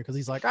 weeks later because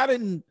he's like, I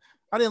didn't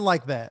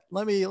like that.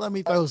 Let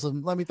me throw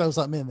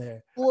something in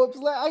there. Well,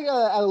 I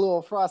gotta add a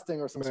little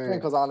frosting or some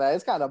sprinkles on that.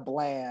 It's kind of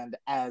bland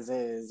as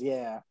is.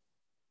 Yeah.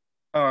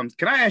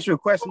 Can I ask you a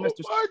question,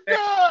 Mr. Oh my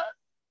God.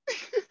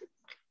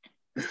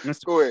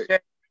 Mr. Go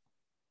ahead.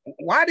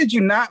 Why did you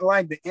not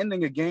like the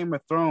ending of Game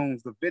of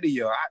Thrones, the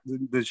video,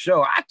 the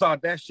show? I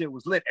thought that shit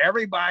was lit.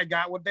 Everybody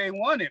got what they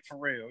wanted for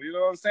real. You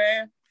know what I'm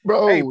saying?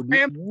 Bro, hey,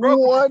 man,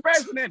 what?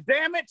 President,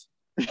 damn it.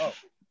 Oh.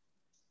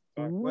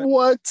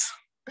 What?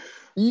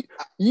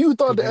 You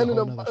thought the ending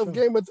of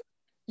Game of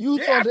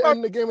thought the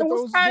ending of Game of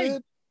Thrones was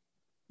good?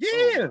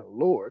 Yeah. Oh,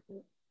 Lord.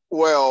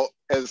 Well,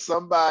 as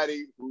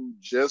somebody who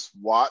just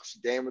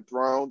watched Game of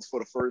Thrones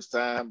for the first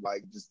time,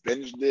 like just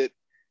binged it,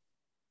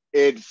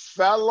 it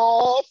fell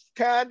off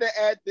kind of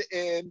at the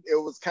end. It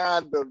was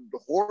kind of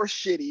horse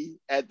shitty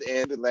at the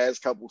end of the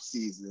last couple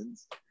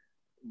seasons,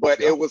 but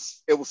it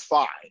was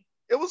fine.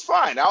 It was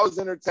fine. I was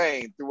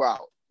entertained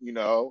throughout, you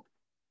know.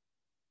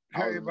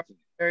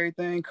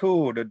 Everything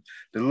cool. The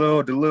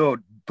little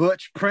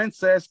butch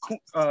princess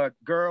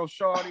girl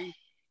shorty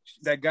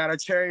that got her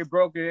cherry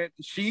broken.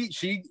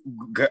 She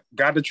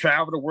got to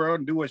travel the world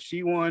and do what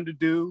she wanted to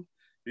do.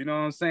 You know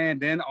what I'm saying?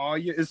 Then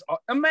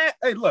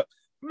hey, look,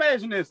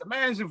 imagine this.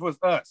 Imagine if it was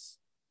us,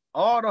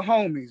 all the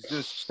homies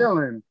just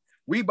chilling.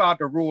 We about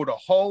to rule the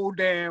whole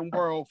damn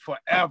world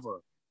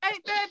forever.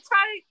 Ain't that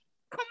tight?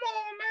 Come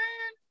on, man.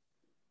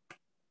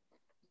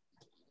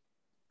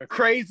 A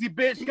crazy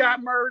bitch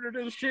got murdered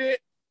and shit.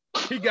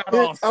 He got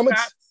all I'm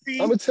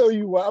gonna tell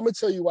you why. I'm gonna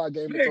tell you why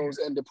Game of Thrones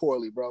ended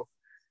poorly, bro.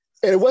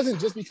 And it wasn't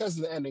just because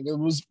of the ending. It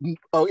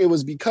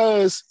was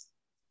because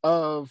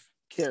of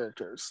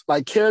characters.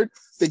 Like the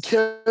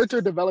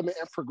character development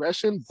and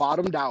progression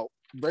bottomed out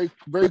very,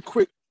 very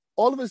quick.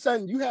 All of a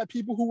sudden, you had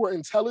people who were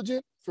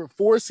intelligent for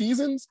 4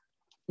 seasons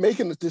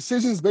making the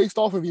decisions based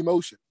off of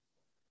emotion.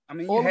 I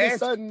mean, all of a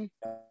sudden,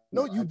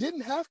 no, you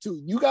didn't have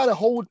to. You got to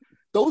hold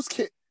those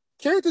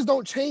characters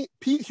don't change.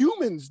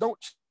 Humans don't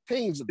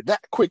change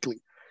that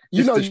quickly.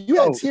 You know, you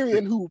had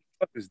Tyrion who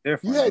is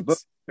different. You had,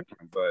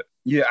 but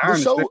yeah, the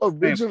show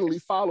originally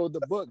followed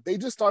the book. They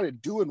just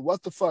started doing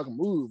what the fuck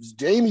moves.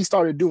 Jaime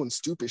started doing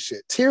stupid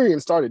shit.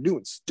 Tyrion started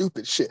doing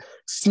stupid shit.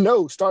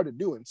 Snow started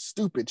doing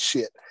stupid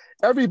shit.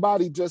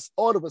 Everybody just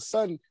all of a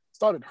sudden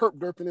started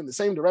herp-derping in the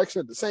same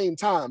direction at the same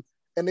time,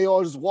 and they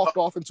all just walked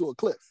off into a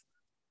cliff.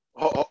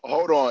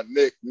 Hold on,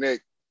 Nick.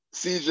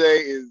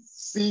 CJ is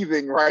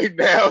seething right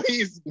now.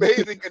 He's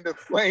bathing in the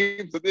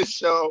flames of this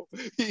show.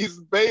 He's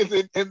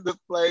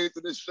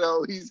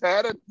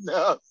had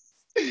enough.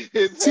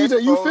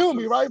 CJ, you feel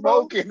me, right,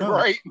 bro?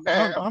 Right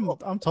now.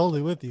 I'm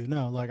totally with you.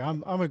 No, like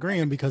I'm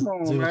agreeing because it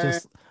was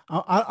just.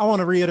 I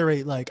want to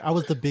reiterate, like I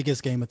was the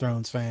biggest Game of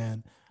Thrones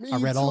fan. I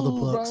read all the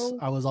books. Bro.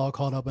 I was all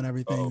caught up in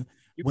everything.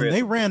 When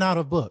they ran out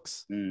of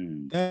books,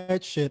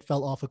 that shit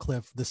fell off a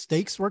cliff. The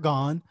stakes were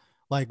gone.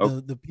 Like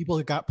the people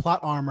that got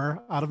plot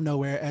armor out of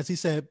nowhere, as he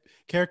said,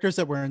 characters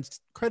that were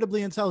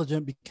incredibly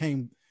intelligent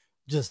became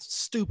just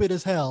stupid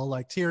as hell,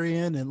 like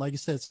Tyrion. And like you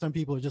said, some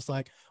people are just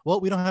like, well,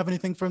 we don't have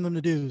anything for them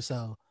to do,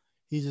 so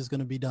he's just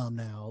gonna be dumb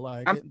now.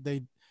 Like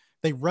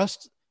they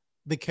rushed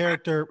the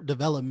character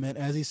development,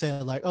 as he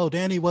said, like, oh,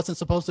 Danny wasn't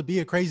supposed to be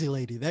a crazy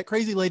lady. That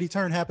crazy lady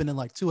turn happened in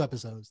like 3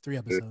 episodes.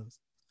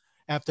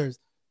 After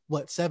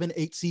what, 7,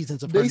 8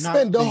 seasons of her They not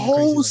spent the being a crazy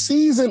whole lady.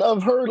 season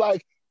of her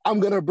like, I'm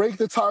gonna break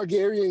the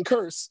Targaryen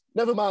curse.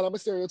 Never mind, I'm a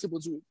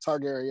stereotypical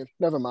Targaryen.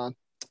 Never mind.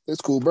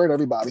 It's cool. Burn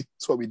everybody.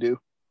 That's what we do.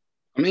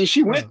 I mean,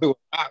 she went through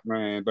a lot,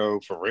 man, though,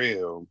 for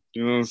real.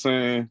 You know what I'm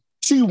saying?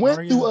 She went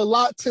Arya? through a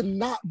lot to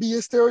not be a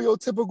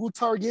stereotypical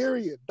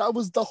Targaryen. That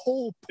was the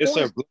whole point. It's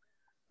her.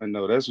 I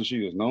know that's what she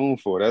was known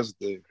for. That's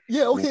the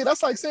Yeah, okay.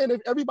 That's like saying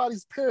if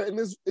everybody's parent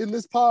in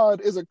this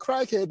pod is a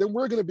crackhead, then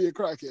we're gonna be a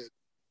crackhead.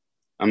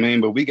 I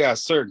mean, but we got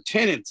certain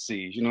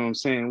tendencies. You know what I'm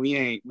saying? We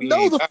ain't.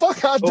 No, the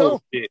fuck I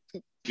don't. Shit.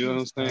 You know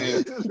what I'm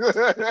saying?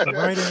 The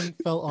writing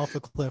fell off a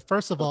cliff.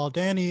 First of all,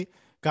 Danny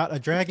got a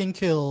dragon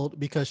killed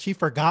because she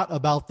forgot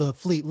about the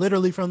fleet.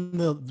 Literally from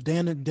the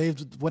Dan and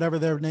Dave's, whatever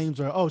their names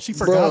are. Oh, she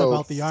forgot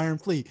about the Iron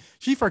Fleet.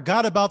 She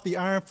forgot about the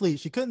Iron Fleet.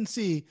 She couldn't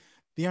see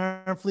the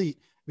Iron Fleet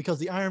because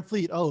the Iron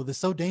Fleet, oh, they're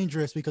so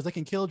dangerous because they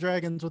can kill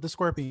dragons with a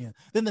scorpion.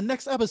 Then the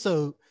next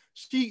episode,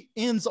 she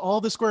ends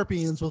all the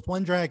scorpions with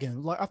one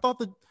dragon. Like, I thought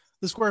the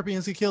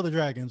scorpions could kill the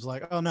dragons.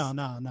 Like, oh, no.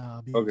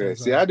 Okay,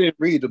 see, I didn't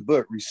read the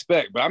book,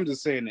 respect, but I'm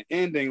just saying the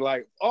ending,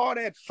 like, all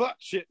that fuck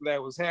shit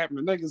that was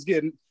happening, niggas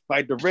getting,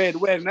 like, the Red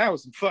Wedding, that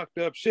was some fucked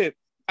up shit.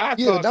 I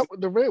thought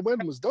the Red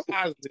Wedding was dope.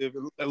 Positive,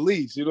 at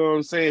least, you know what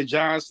I'm saying?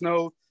 Jon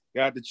Snow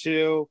got to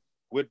chill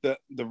with the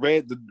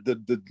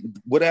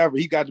whatever,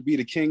 he got to be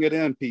the king of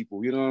them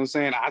people, you know what I'm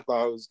saying? I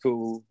thought it was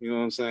cool, you know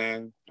what I'm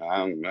saying? I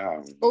don't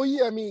know. Oh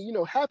yeah, I mean, you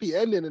know, happy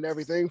ending and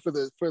everything for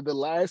the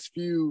last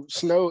few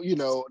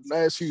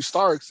last few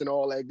Starks and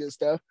all that good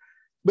stuff.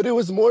 But it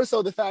was more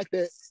so the fact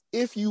that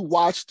if you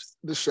watched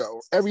the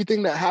show,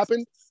 everything that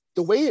happened,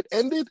 the way it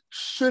ended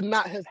should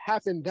not have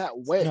happened that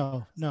way.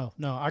 No.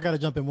 I got to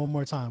jump in one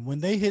more time. When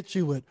they hit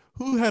you with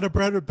who had a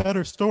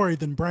better story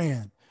than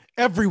Bran,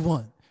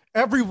 everyone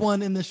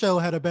in the show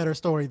had a better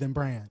story than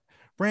Bran.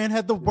 Bran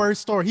had the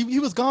worst story. He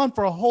was gone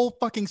for a whole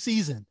fucking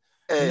season.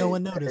 No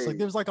one noticed. Like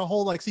there was like a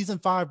whole like season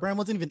 5. Bran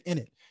wasn't even in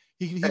it.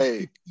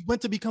 He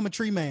went to become a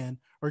tree man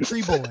or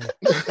tree boy.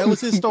 That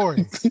was his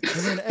story. And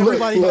then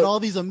everybody had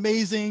all these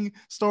amazing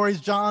stories.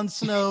 Jon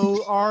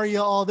Snow,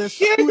 Arya, all this.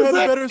 Who had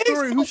a better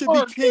story? Who should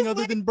be king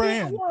other than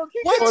Bran?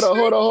 What?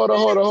 Hold on.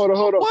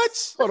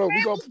 What? Hold on.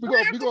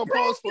 We gonna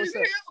pause for a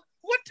second.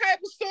 What type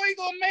of story you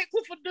gonna make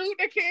with a dude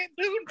that can't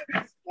do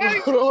that?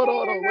 Hold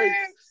on. Wait.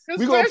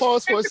 We gonna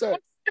pause for a second.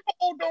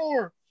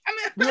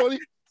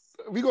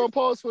 We gonna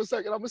pause for a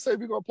second. I'm gonna say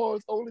we gonna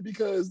pause only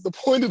because the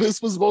point of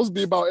this was supposed to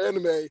be about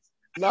anime,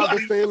 not the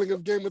failing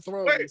of Game of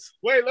Thrones.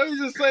 Wait, let me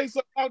just say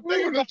something. I'm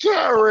thinking about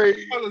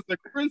the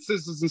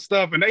princesses and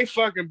stuff, and they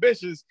fucking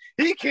bitches.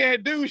 He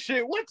can't do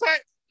shit. What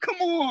type?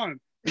 Come on.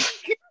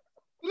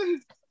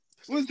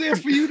 What's there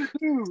for you to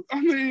do? I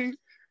mean,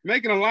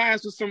 make an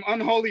alliance with some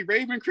unholy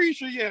raven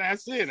creature? Yeah,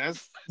 that's it.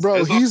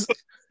 Bro,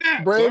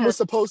 Bran was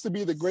supposed to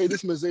be the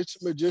greatest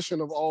magician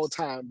of all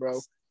time,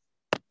 bro.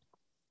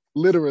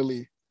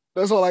 Literally.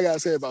 That's all I gotta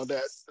say about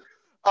that.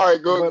 All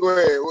right, go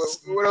ahead.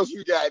 What else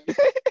we got?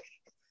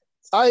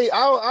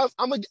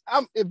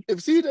 If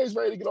CJ's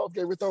ready to get off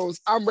Game of Thrones,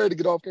 I'm ready to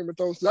get off Game of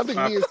Thrones. I think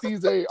me and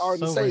CJ are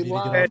in the same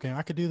line.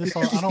 I could do this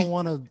all. I don't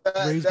want to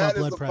raise my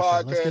blood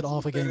pressure. Let's get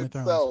off of Game of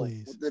Thrones,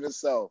 please. Within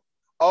itself.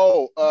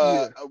 Oh,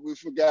 we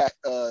forgot,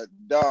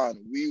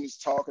 Don, we was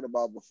talking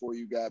about before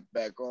you got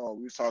back on,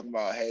 we was talking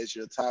about has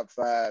your top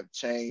 5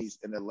 changed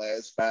in the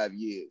last 5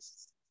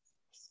 years?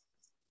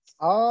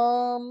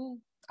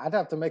 I'd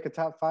have to make a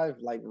top 5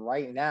 like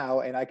right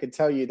now, and I could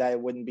tell you that it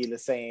wouldn't be the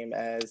same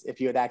as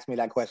if you had asked me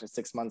that question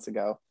 6 months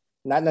ago.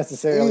 Not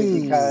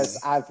necessarily because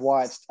I've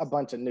watched a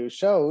bunch of new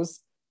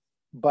shows,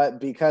 but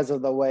because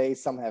of the way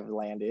some have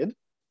landed,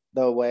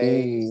 the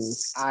way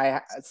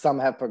some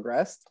have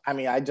progressed. I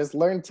mean, I just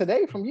learned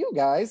today from you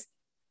guys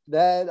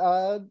that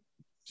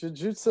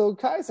Jujutsu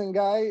Kaisen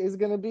guy is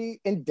going to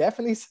be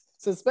indefinitely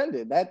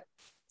suspended. That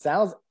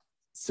sounds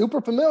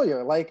super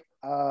familiar, like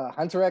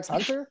Hunter x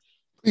Hunter.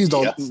 Please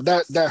don't. Yeah.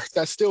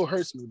 That still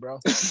hurts me, bro.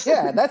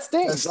 Yeah, that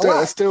stings.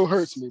 That still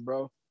hurts me,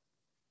 bro.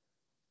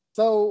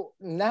 So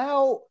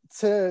now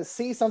to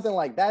see something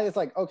like that, it's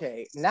like,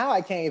 okay, now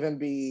I can't even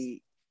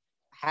be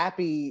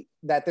happy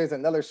that there's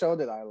another show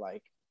that I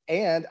like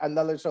and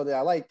another show that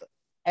I liked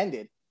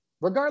ended.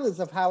 Regardless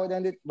of how it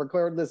ended,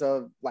 regardless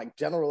of like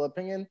general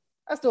opinion,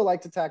 I still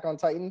liked Attack on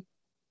Titan.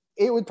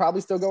 It would probably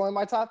still go in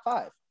my top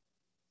 5.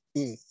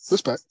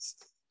 Respect.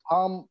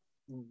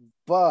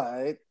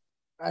 But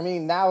I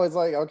mean, now it's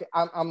like, okay,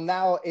 I'm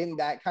now in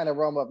that kind of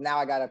realm of now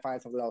I got to find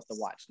something else to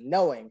watch,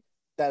 knowing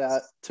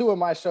that 2 of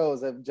my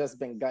shows have just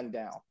been gunned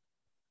down.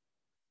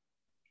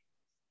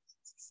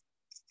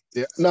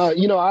 Yeah,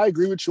 no, I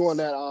agree with you on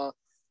that.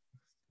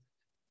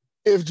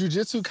 If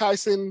Jujutsu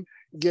Kaisen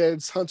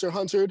gets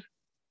huntered,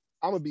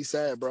 I'm gonna be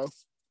sad, bro.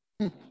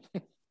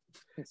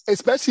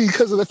 Especially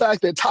because of the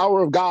fact that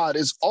Tower of God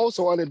is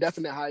also on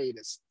indefinite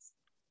hiatus.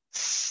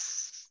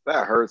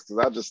 That hurts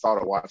because I just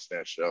started watching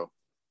that show.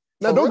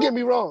 Now, don't get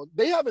me wrong.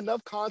 They have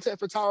enough content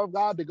for Tower of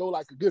God to go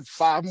like a good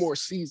 5 more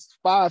seasons,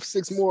 5,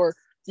 6 more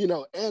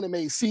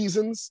anime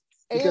seasons.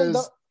 And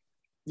Because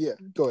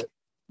go ahead.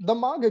 the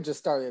manga just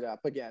started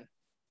up again.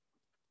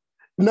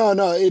 No,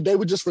 they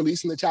were just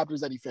releasing the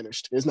chapters that he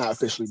finished. It's not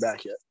officially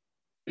back yet.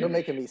 You're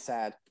making me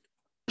sad.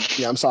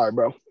 Yeah, I'm sorry,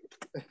 bro.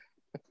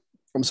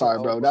 I'm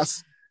sorry, bro.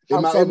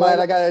 I'm so glad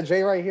I got a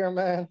J right here,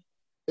 man.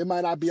 It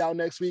might not be out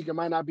next week. It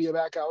might not be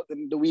back out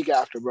the week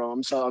after, bro.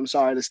 I'm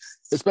sorry.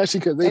 Especially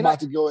because they about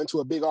to go into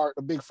a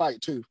big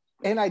fight too.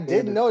 And I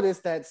did notice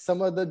that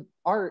some of the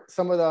art,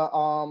 some of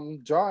the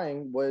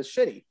drawing was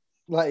shitty.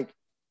 Like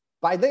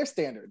by their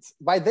standards,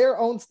 by their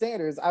own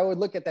standards, I would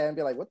look at that and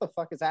be like, what the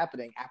fuck is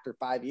happening after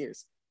 5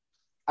 years?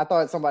 I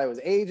thought somebody was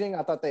aging.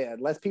 I thought they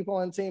had less people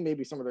on the team.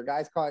 Maybe some of their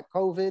guys caught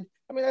COVID.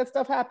 I mean, that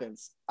stuff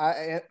happens.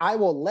 I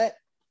will let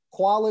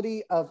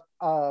quality of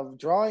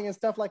drawing and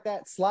stuff like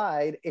that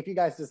slide if you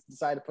guys just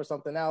decide to put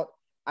something out.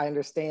 I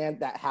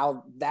understand that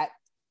how that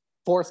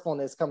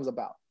forcefulness comes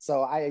about.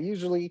 So I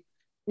usually,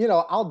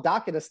 I'll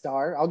dock it a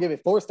star. I'll give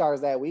it 4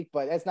 stars that week,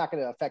 but it's not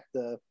going to affect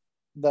the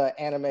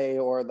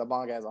anime or the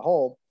manga as a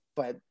whole.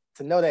 But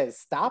to know that it's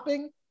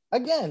stopping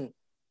again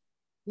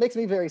makes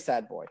me very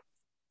sad, boy.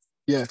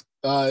 Yeah.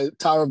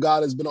 Tower of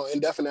God has been on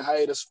indefinite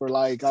hiatus for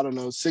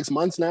 6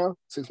 months now,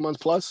 6 months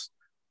plus.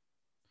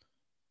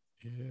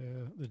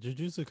 Yeah, the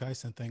Jujutsu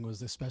Kaisen thing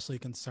was especially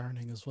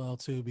concerning as well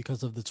too,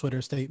 because of the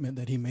Twitter statement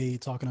that he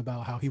made talking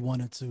about how he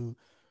wanted to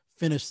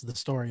finish the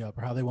story up,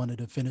 or how they wanted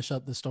to finish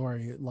up the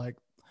story.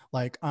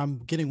 Like I'm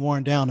getting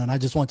worn down and I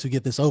just want to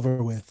get this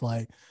over with,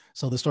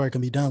 so the story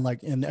can be done.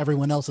 And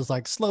everyone else is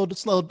like, slow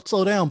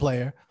down,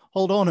 player.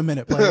 Hold on a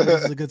minute, player.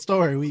 This is a good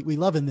story. We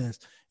loving this.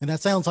 And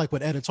that sounds like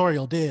what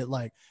editorial did.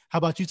 Like, how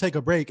about you take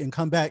a break and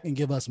come back and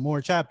give us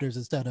more chapters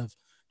instead of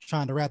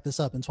trying to wrap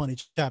this up in 20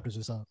 chapters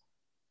or so.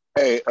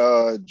 Hey,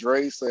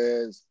 Dre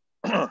says,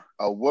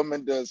 a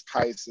woman does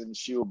Kaisen,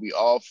 she will be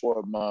off for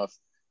a month.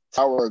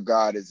 Tower of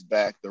God is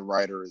back. The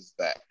writer is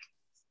back.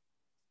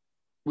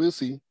 We'll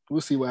see.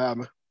 We'll see what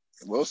happens.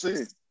 We'll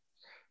see.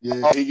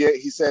 Yeah.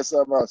 He said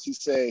something else. He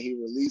said he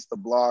released a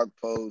blog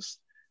post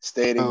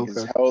stating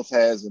his health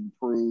has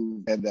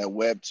improved and that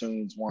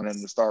Webtoons want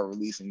him to start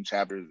releasing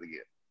chapters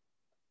again.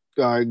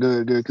 All right,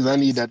 good. Because I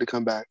need that to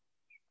come back.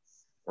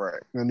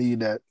 Right. I need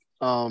that.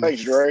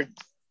 Thanks, Dre.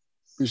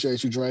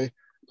 Appreciate you, Dre.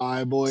 All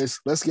right, boys.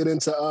 Let's get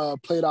into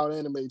played out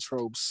anime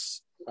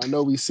tropes. I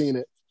know we've seen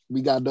it.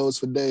 We got those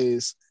for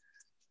days.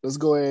 Let's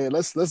go ahead.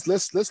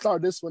 Let's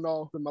start this one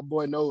off with my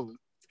boy Nova.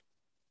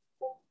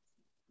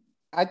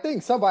 I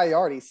think somebody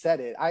already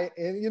said it.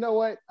 And you know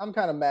what? I'm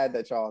kind of mad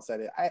that y'all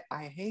said it.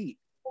 I hate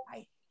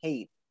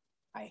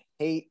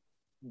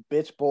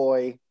bitch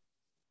boy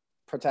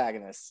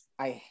protagonists.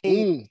 I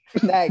hate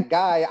that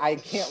guy I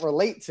can't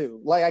relate to.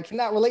 Like, I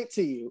cannot relate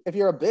to you if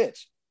you're a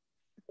bitch.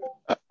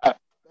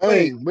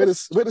 Hey, way to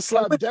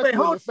slap Deku in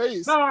the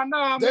face. No,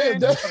 man. Way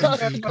to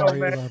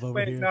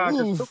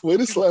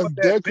slap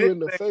Deku in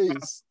the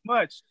face.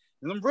 Much.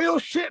 Some real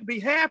shit be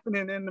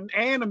happening in them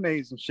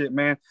animes and shit,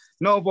 man.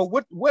 No, but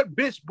what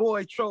bitch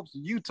boy tropes are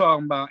you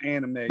talking about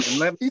anime?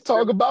 He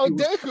talk about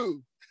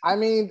Deku. I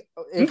mean,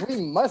 if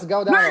we must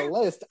go down a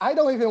list, I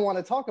don't even want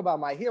to talk about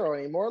My Hero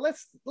anymore.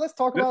 Let's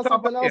talk about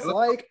something else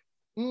like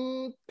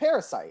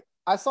Parasite.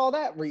 I saw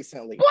that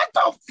recently. What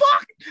the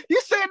fuck?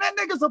 You saying that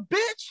nigga's a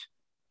bitch?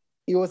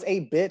 He was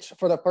a bitch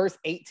for the first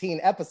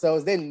 18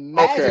 episodes, then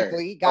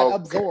magically got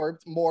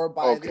absorbed more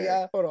by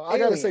the Hold on, I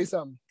gotta say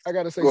something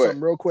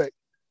real quick.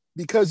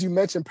 Because you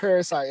mentioned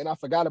Parasite and I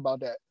forgot about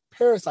that.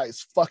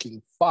 Parasite's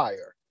fucking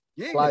fire.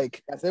 Yeah.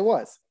 Like, yes, it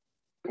was.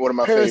 One of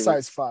my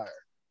Parasite's favorites. Fire.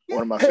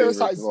 One of my Parasite's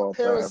favorites of all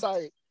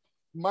Parasite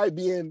might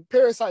be in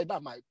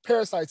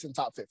Parasite's in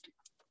top 50.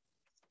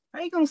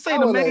 How you gonna say I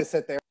the will let man? it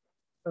sit there.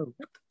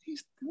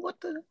 What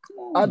the? Come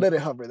on. I let it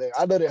hover there.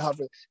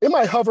 It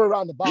might hover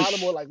around the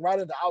bottom or like right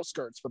at the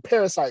outskirts, but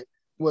Parasite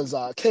was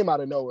came out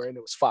of nowhere and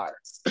it was fire.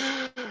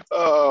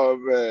 Oh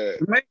man.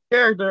 The main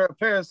character of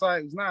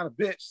Parasite is not a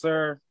bitch,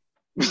 sir.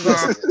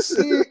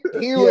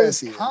 He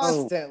was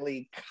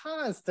constantly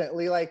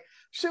like,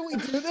 should we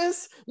do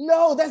this?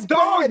 No, that's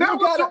dog. bad. That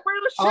was the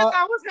weirdest shit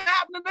that was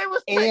happening. They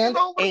was taking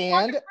over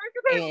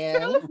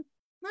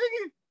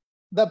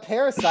the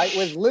Parasite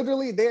was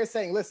literally there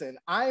saying, listen,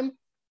 I'm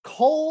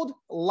cold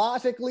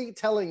logically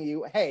telling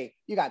you, hey,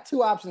 you got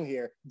 2 options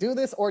here. Do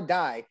this or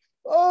die.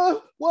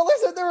 Well,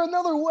 isn't there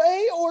another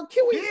way? Or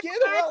can we get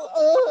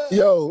it?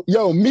 Yo,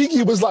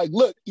 Migi was like,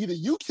 look, either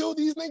you kill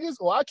these niggas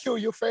or I kill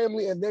your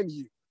family and then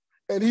you.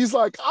 And he's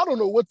like, I don't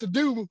know what to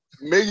do.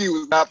 Miggy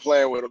was not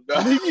playing with him.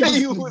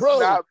 Miggy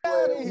was not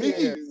playing with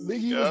him.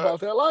 Miggy was about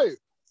that life.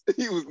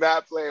 He was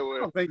not playing with him. I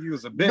don't think he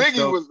was a bitch.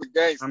 Miggy was the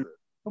gangster.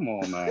 Come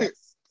on, man.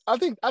 I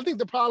think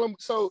the problem,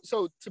 so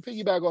to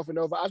piggyback off of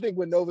Nova, I think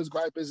what Nova's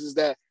gripe is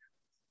that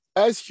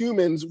as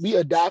humans, we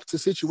adapt to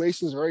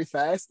situations very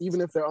fast,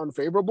 even if they're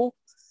unfavorable.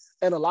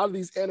 And a lot of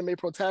these anime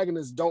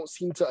protagonists don't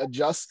seem to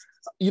adjust,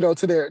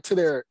 to their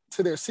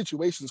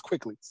situations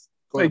quickly.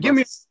 Wait, give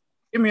me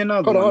Give me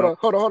another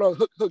Hold one. on.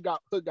 Hook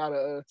got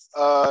a.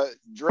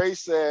 Dre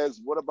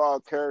says, what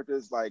about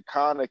characters like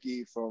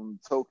Kaneki from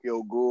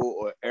Tokyo Ghoul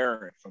or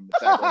Eren from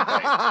Attack on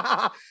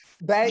Titan?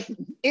 That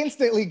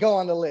instantly go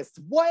on the list.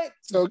 What?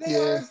 So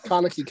yeah,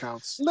 Kaneki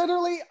counts.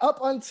 Literally up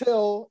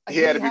until he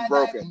had to be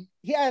broken.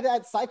 He had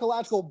that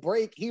psychological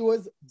break. He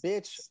was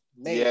bitch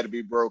made. He had to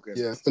be broken.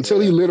 Yeah,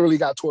 until he literally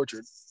got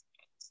tortured.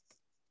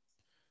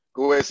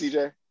 Go ahead,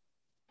 CJ.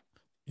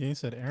 Yeah, he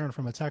said Aaron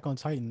from Attack on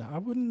Titan. I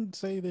wouldn't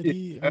say that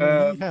he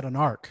had an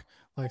arc.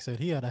 Like I said,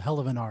 he had a hell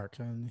of an arc,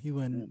 and he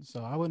wouldn't.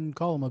 So I wouldn't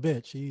call him a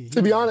bitch. He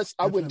to be honest,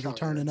 I wouldn't count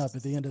turning up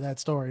at the end of that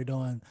story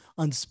doing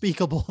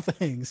unspeakable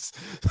things.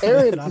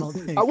 Aaron,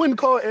 I wouldn't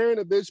call Aaron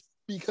a bitch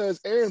because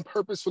Aaron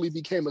purposefully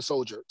became a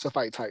soldier to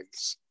fight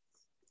Titans.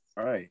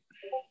 All right.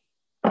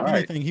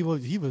 I think he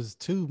was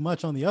too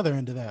much on the other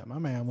end of that. My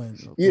man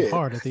went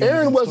hard at the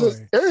end of the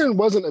story. Aaron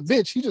wasn't a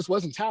bitch. He just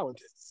wasn't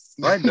talented.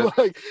 Right.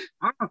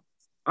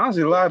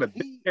 Honestly, a lot of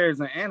big characters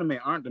in anime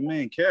aren't the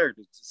main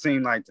characters. It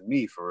seems like to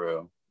me, for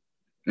real.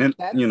 And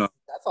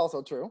that's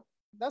also true.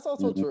 That's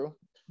also true.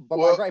 But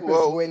my gripe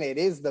is when it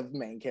is the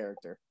main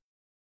character.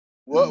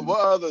 What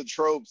other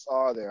tropes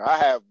are there? I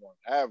have one.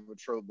 I have a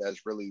trope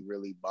that's really,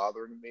 really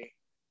bothering me.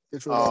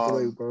 It's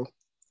really bro.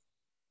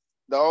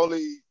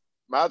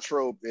 My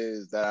trope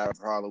is that I have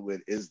a problem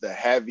with is the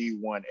heavy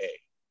 1A.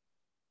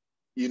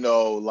 You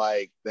know,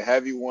 like the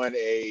heavy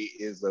 1A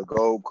is a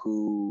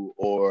Goku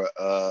or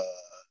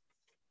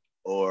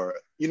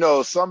you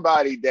know,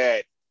 somebody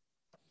that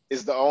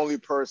is the only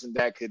person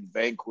that could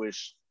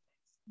vanquish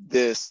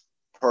this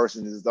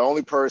person, is the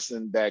only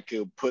person that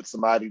could put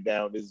somebody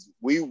down. Is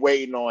we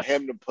waiting on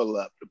him to pull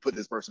up to put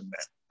this person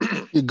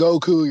down. Your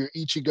Goku, your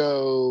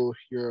Ichigo,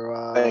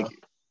 your thank you.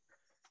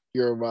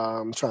 Your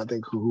I'm trying to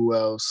think who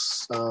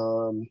else.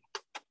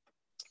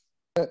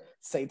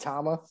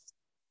 Saitama.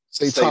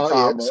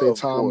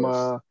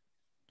 Saitama.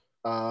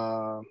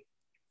 I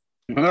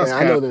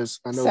know there's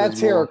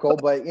satirical,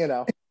 but you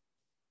know.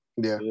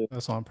 Yeah,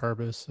 that's on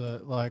purpose.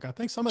 Like I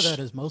think some of that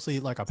is mostly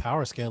like a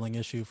power scaling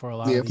issue for a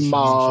lot of these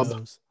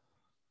shows.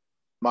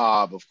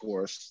 Mob, of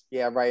course.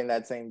 Yeah, right in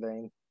that same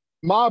vein.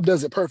 Mob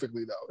does it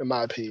perfectly, though, in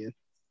my opinion.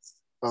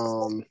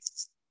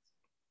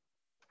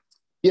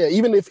 Yeah,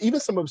 even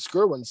some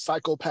obscure ones,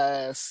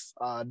 Psychopaths,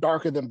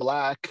 Darker Than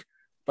Black.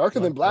 Darker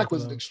Than Black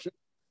was an extreme.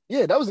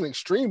 Yeah, that was an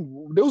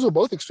extreme. Those were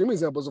both extreme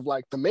examples of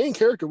like the main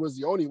character was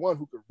the only one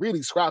who could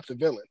really scrap the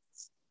villain.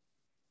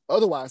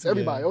 Otherwise,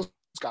 everybody else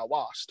got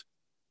washed.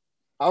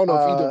 I don't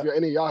know if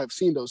any of y'all have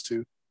seen those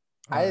two.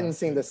 I hadn't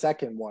seen the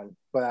second one,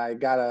 but I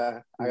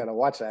gotta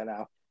watch that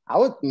now.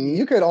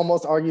 You could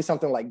almost argue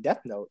something like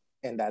Death Note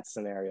in that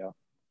scenario.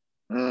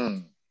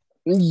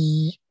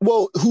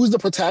 Well, who's the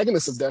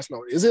protagonist of Death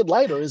Note? Is it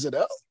Light or is it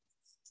L?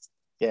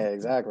 Yeah,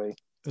 exactly.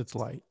 It's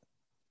Light.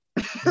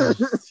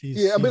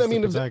 He's the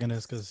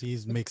protagonist because he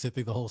makes it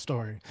through the whole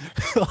story.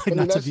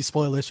 Not to be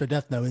spoilers for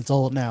Death Note, it's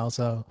old now,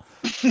 so.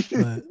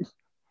 But.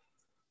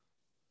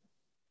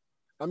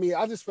 I mean,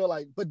 I just feel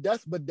like, but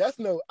Death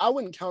Note, I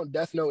wouldn't count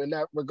Death Note in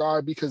that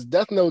regard because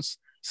Death Note's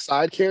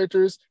side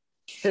characters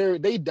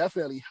they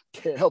definitely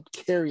help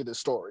carry the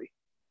story.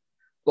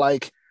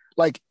 Like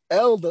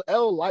the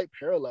L Light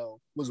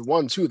parallel was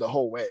 1-2 the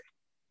whole way.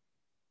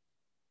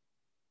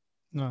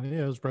 No,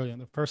 yeah, it was brilliant.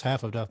 The first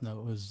half of Death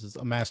Note was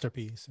a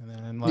masterpiece, and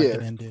then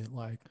it ended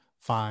like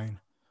fine.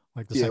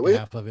 Like the second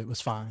half of it was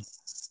fine.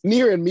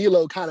 Nier and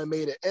Milo kind of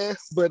made it,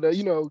 but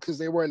because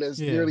they weren't as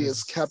nearly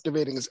as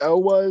captivating as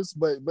L was,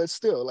 but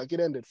still, like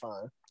it ended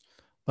fine.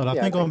 But I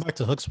think going back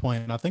to Hook's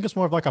point, I think it's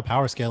more of like a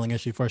power scaling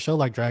issue for a show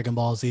like Dragon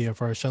Ball Z or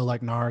for a show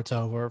like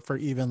Naruto or for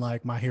even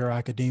like My Hero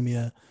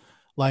Academia.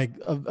 Like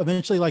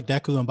eventually like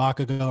Deku and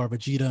Bakugo or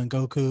Vegeta and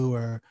Goku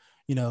or,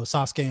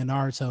 Sasuke and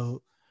Naruto,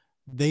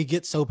 they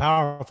get so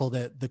powerful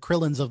that the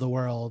Krillins of the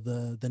world,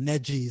 the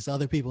Nejis,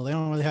 other people, they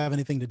don't really have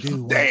anything to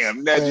do.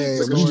 Damn,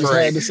 Neji's took a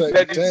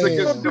stray.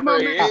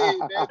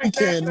 You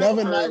can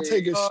never not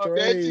take a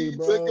stray,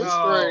 bro.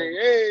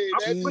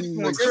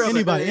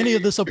 Anybody, any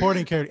of the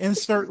supporting characters,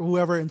 insert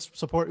whoever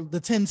support the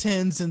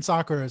 10-10s and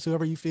Sakura's,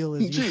 whoever you feel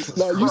is useless.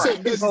 No, you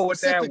said go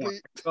with that one.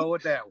 Go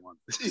with that one.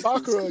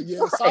 Sakura,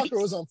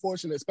 Sakura was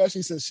unfortunate,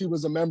 especially since she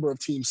was a member of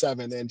Team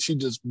 7 and she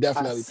just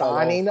definitely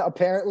signing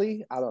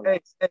apparently. I don't know.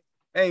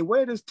 Hey,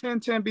 where does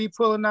 10-10 be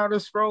pulling out the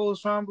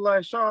scrolls from?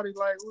 Like, shawty,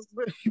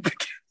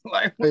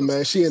 like, hey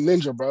man, she a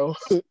ninja, bro.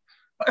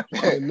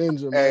 Hey,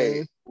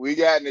 we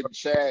got in the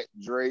chat.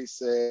 Dre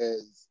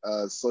says,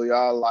 so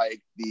y'all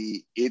like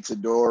the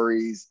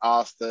Itadoris,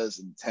 Astas,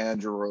 and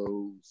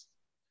Tanjiro's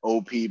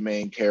OP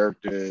main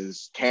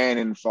characters.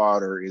 Cannon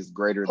fodder is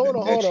greater than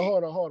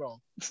Neji. Hold on.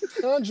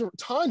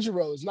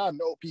 Tanjiro is not an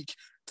OP.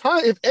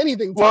 If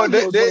anything, well,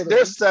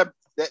 they're separate.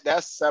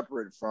 That's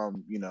separate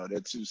from, they're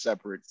two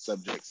separate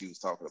subjects he was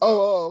talking about.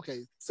 Oh,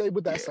 okay. Say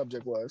what that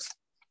subject was.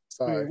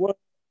 Sorry. What?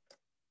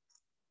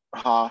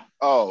 Yeah.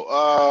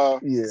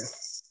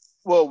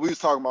 Well, we was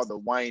talking about the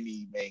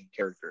whiny main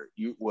character.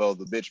 The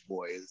bitch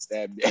boy is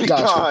that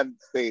John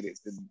stated.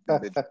 The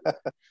bitch boy.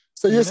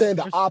 So you're saying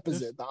the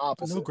opposite.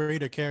 No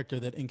greater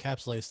character that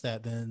encapsulates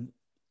that than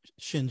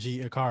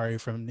Shinji Ikari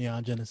from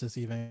Neon Genesis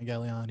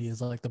Evangelion. He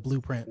is like the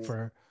blueprint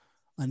for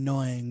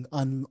annoying,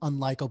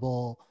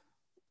 unlikable,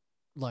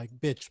 like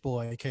bitch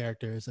boy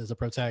characters as a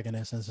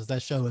protagonist. And since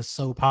that show is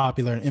so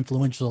popular and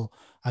influential,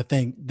 I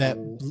think that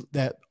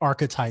that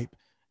archetype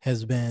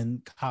has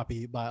been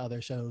copied by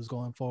other shows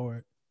going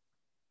forward.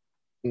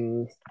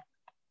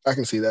 I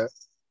can see that.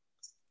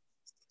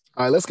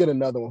 All right, let's get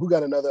another one. Who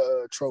got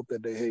another trope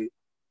that they hate?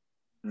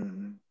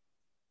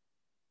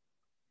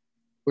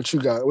 What you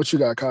got,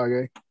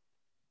 Kage?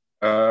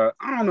 I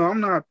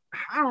don't know.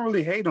 I don't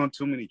really hate on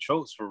too many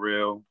tropes for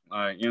real.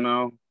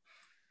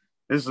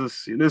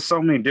 There's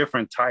so many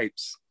different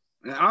types.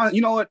 And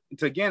you know what?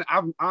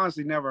 I've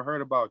honestly never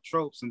heard about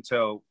tropes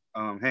until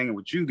hanging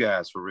with you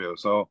guys for real.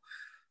 So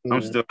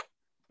I'm still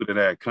to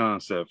that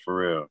concept for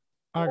real.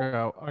 I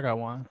got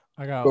one.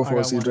 I got Go for it,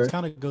 one. CJ. It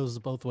kind of goes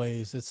both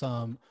ways. It's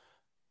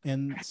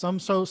and some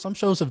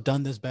shows have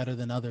done this better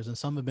than others, and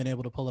some have been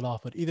able to pull it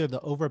off. But either the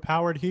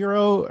overpowered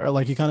hero, or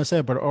like you kind of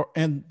said,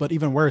 but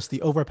even worse,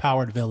 the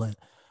overpowered villain.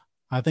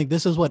 I think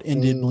this is what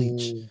ended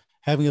Bleach,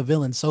 having a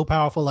villain so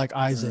powerful like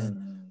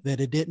Aizen that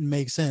it didn't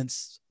make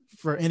sense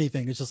for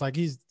anything. It's just like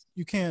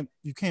you can't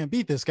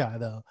beat this guy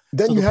though.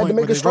 Then so you the had to make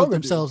where a they stronger wrote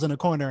themselves in a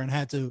corner and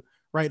had to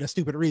write a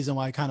stupid reason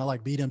why he kind of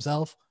like beat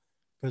himself,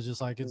 because just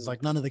like it's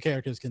like none of the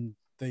characters can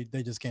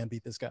they just can't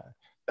beat this guy.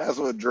 That's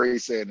what Dre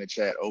said in the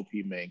chat. OP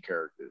main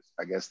characters.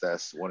 I guess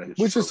that's one of his.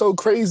 Which is so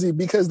crazy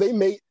because they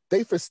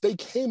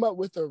came up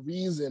with a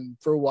reason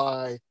for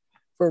why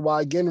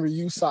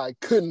Genryu Yusai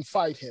couldn't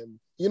fight him.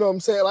 You know what I'm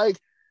saying? Like,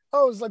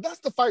 I was like, that's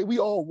the fight we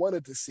all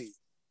wanted to see.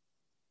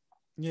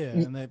 Yeah,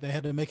 and they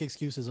had to make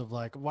excuses of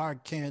like,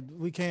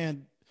 we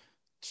can't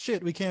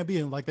beat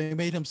him. Like they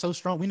made him so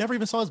strong. We never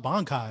even saw his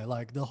Bankai.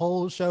 Like the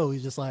whole show,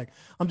 he's just like,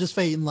 I'm just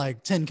fighting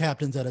like 10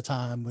 captains at a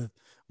time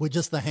with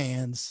just the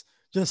hands.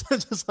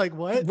 Just like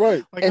what?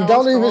 Right. Like, and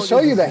don't even show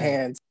you the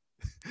hands.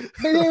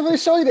 They didn't even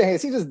show you the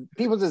hands.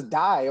 People just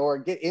die or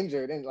get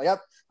injured. And like,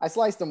 yep, I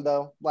sliced him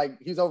though. Like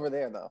he's over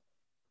there though.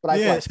 But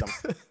I sliced him.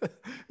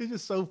 He's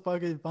just so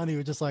fucking funny.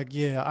 We're just like,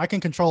 yeah, I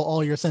can control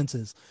all your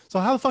senses. So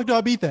how the fuck do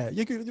I beat that?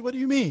 What do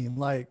you mean?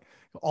 Like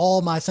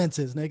all my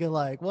senses, nigga.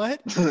 Like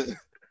what?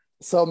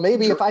 So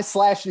maybe if I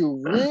slash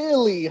you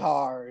really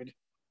hard,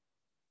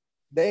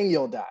 then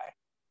you'll die.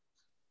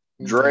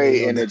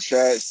 Dre in the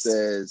chat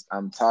says,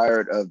 I'm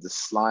tired of the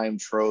slime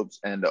tropes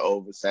and the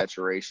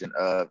oversaturation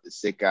of the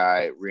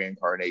Sekai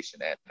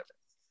reincarnation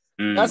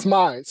anime. That's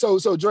mine. So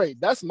Dre,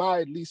 that's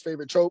my least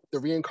favorite trope, the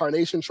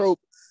reincarnation trope.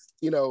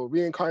 You know,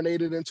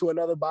 reincarnated into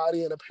another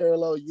body in a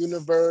parallel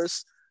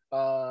universe.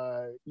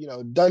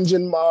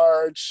 Dungeon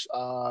March.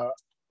 I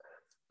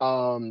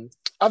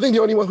think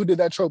the only one who did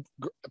that trope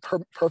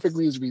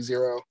perfectly is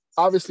ReZero.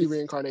 Obviously,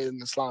 reincarnated in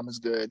the slime is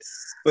good.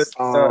 But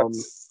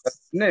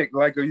Nick,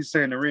 like you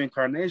saying the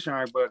reincarnation,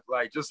 right? But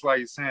like just like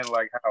you're saying,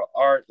 like how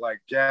art, like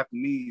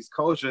Japanese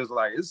culture is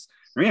like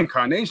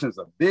reincarnation is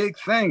a big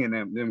thing in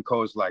them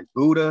cultures, like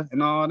Buddha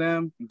and all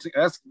them.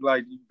 That's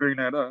like you bring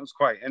that up. It's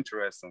quite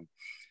interesting.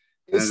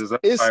 This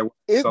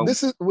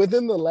is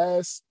within the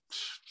last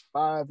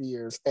 5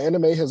 years,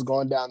 anime has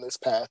gone down this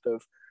path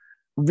of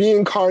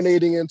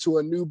reincarnating into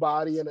a new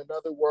body in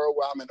another world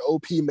where I'm an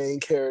OP main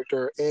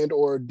character and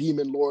or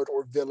demon lord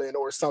or villain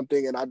or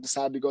something, and I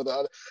decided to go the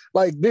other.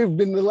 Like they've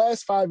been the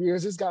last 5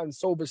 years, it's gotten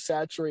so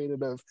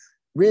oversaturated of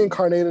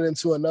reincarnated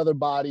into another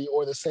body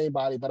or the same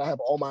body, but I have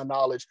all my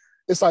knowledge.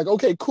 It's like,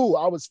 okay, cool.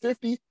 I was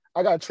 50.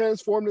 I got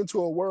transformed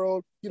into a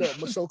world,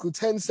 Mushoku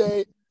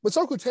Tensei.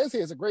 Mushoku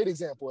Tensei is a great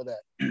example of that.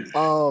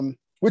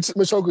 Which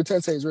Mushoku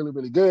Tensei is really,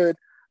 really good.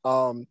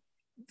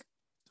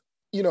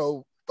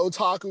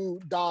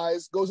 Otaku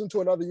dies, goes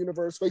into another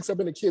universe, wakes up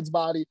in a kid's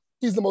body.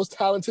 He's the most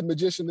talented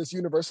magician this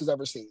universe has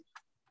ever seen.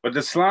 But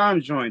the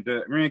slime joint,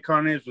 the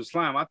reincarnation of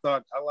slime, I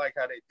like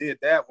how they did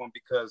that one,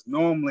 because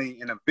normally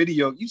in a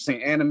video, you've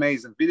seen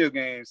animes and video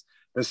games,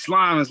 the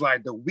slime is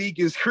like the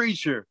weakest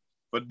creature.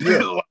 But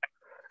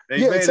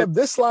except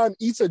this slime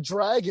eats a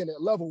dragon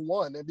at level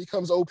 1 and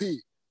becomes OP.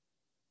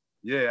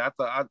 Yeah, I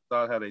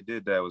thought how they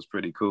did that was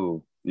pretty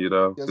cool,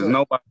 because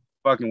nobody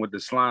fucking with the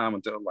slime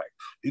until like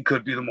he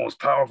could be the most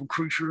powerful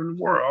creature in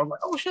the world. I was like,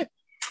 oh shit.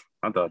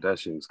 I thought that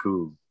shit was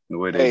cool. The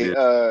way they did.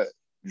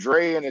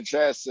 Dre in the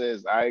chat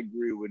says, I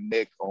agree with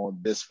Nick on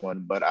this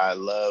one, but I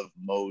love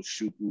Mo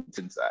Shuku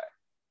Tensei.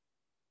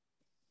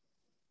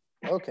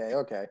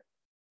 Okay.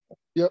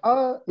 Yeah,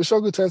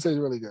 Mushoku Tensei is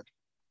really good.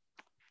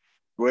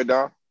 Go ahead,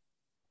 Don.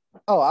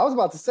 Oh, I was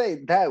about to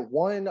say that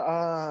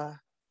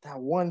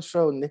one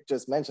show Nick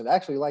just mentioned. I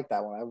actually like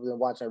that one. I've been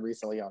watching it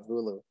recently on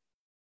Hulu.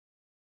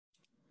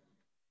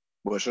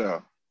 What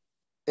show?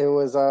 It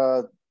was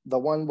the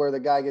one where the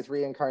guy gets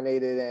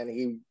reincarnated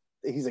and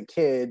he's a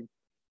kid,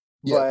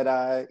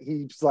 but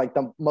he's like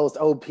the most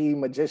OP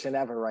magician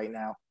ever right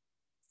now.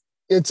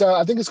 It's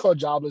I think it's called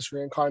Jobless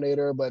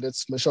Reincarnator, but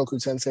it's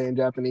Mushoku Tensei in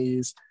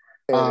Japanese.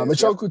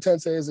 Mushoku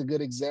Tensei is a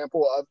good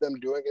example of them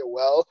doing it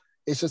well.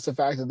 It's just the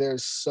fact that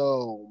there's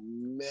so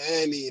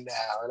many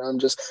now,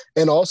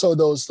 and also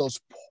those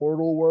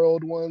portal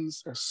world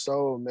ones. There's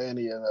so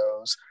many of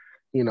those.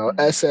 You know,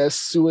 SS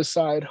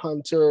Suicide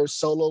Hunter,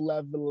 Solo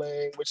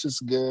Leveling, which is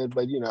good,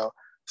 but you know,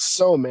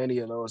 so many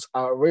of those.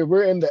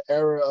 We're in the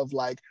era of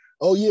like,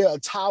 oh yeah, a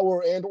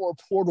tower and or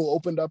portal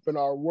opened up in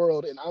our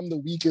world, and I'm the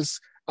weakest.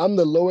 I'm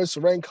the lowest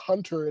rank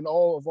hunter in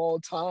all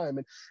time,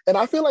 and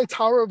I feel like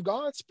Tower of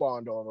God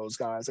spawned all those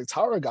guys. Like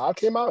Tower of God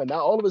came out, and now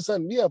all of a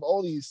sudden we have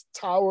all these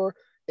tower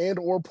and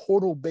or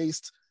portal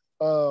based,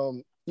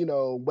 you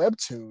know,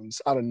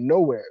 webtoons out of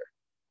nowhere.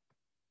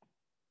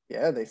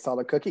 Yeah, they saw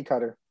the cookie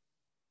cutter.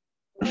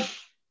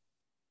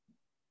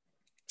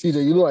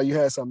 TJ, you look like you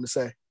had something to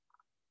say.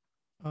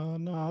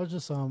 No, I was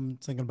just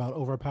thinking about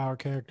overpowered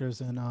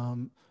characters,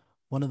 and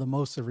one of the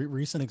most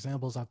recent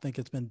examples I think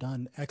it's been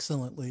done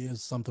excellently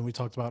is something we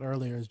talked about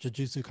earlier, is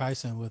Jujutsu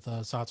Kaisen with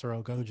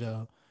Satoru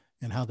Gojo,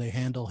 and how they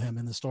handle him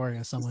in the story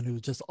as someone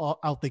who's just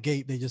out the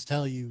gate. They just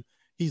tell you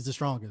he's the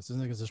strongest. This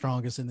nigga's the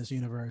strongest in this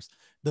universe.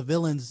 The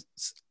villains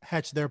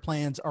hatch their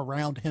plans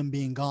around him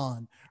being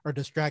gone or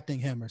distracting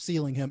him or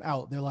sealing him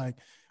out. They're like,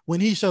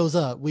 when he shows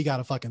up, we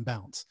gotta fucking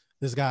bounce.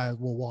 This guy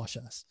will wash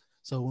us.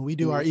 So when we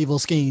do our evil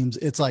schemes,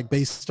 it's like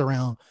based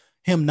around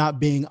him not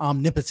being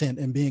omnipotent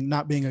and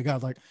not being a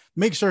god. Like,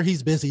 make sure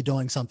he's busy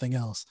doing something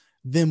else.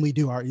 Then we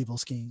do our evil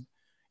scheme.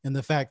 And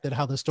the fact that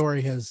how the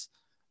story has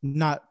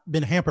not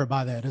been hampered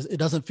by that. It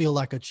doesn't feel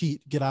like a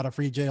cheat, get out of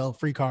free jail,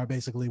 free card,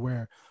 basically,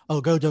 where,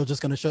 oh, Gojo's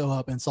just going to show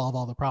up and solve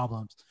all the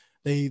problems.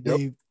 They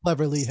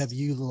cleverly have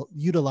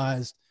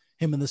utilized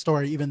him in the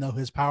story, even though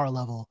his power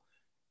level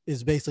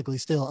is basically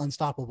still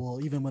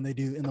unstoppable. Even when they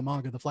do in the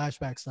manga, the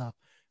flashback stuff,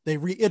 they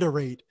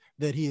reiterate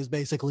that he is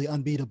basically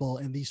unbeatable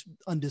and the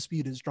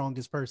undisputed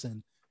strongest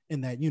person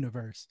in that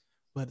universe,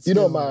 but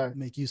still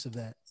make use of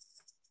that.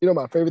 You know,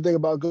 my favorite thing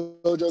about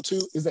Gojo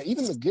too is that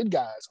even the good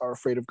guys are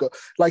afraid of Gojo.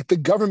 Like the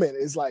government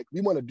is like,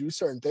 we want to do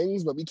certain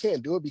things, but we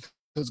can't do it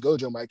because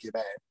Gojo might get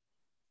bad.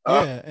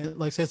 Yeah, and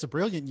like I said, it's a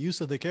brilliant use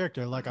of the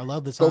character. Like, I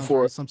love the times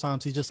where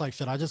sometimes he's just like,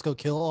 should I just go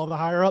kill all the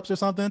higher ups or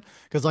something?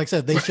 Because like I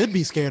said, they should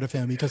be scared of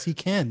him because he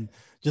can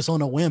just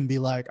on a whim be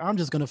like, I'm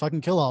just gonna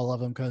fucking kill all of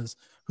them because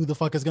who the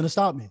fuck is gonna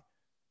stop me?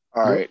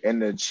 All right, in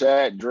the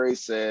chat, Dre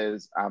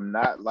says, I'm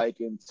not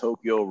liking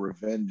Tokyo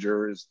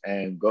Revengers,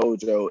 and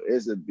Gojo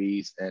is a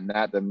beast and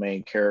not the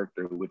main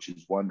character, which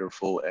is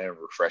wonderful and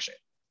refreshing.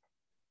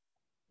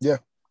 Yeah,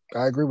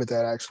 I agree with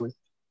that, actually.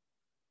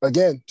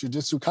 Again,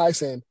 Jujutsu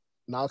Kaisen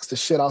knocks the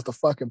shit out the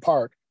fucking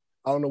park.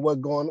 I don't know what's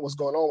going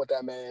on with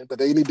that man, but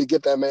they need to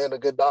get that man a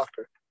good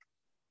doctor.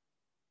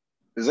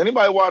 Is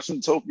anybody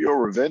watching Tokyo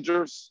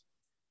Revengers?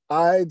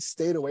 I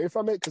stayed away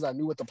from it because I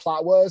knew what the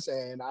plot was,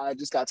 and I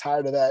just got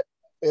tired of that.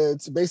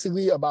 It's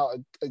basically about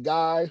a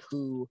guy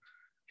who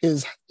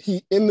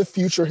in the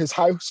future, his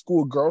high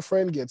school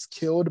girlfriend gets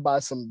killed by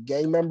some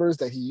gang members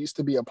that he used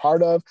to be a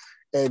part of.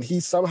 And he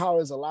somehow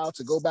is allowed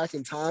to go back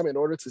in time in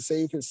order to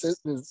save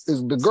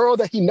the girl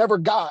that he never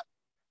got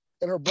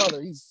and her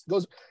brother.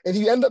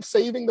 He ends up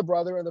saving the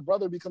brother, and the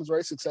brother becomes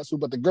very successful,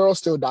 but the girl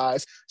still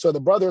dies. So the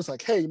brother is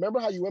like, hey, remember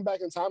how you went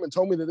back in time and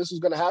told me that this was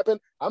going to happen?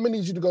 I'm going to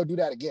need you to go do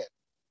that again.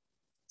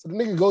 So the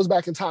nigga goes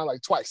back in time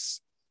like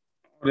twice.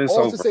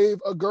 All to save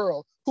a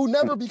girl who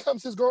never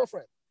becomes his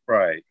girlfriend.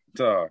 Right.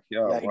 Duh.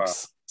 Yo, wow.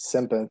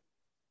 Simping.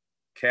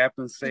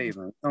 Captain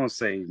Saving. Don't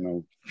save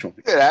no. Yeah,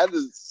 that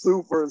is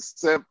super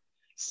simp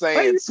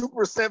saying.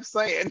 Super simp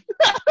saying.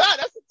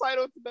 That's the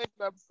title of today's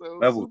episode.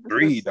 Level super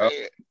 3, dog.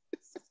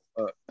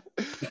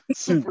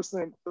 Super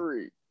simp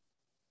 3.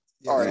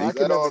 Yeah, all right, is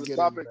that all the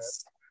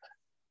topics?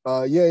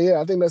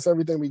 Yeah. I think that's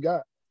everything we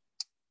got.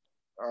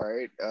 All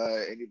right.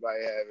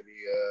 Anybody have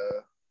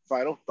any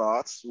final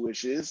thoughts,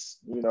 wishes,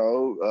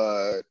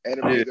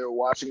 anime they're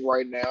watching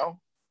right now?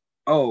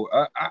 Oh,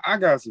 I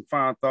got some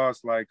final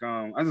thoughts. Like,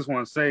 I just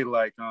want to say,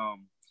 like,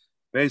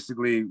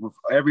 basically, with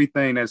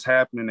everything that's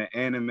happening in the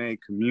anime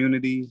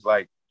community,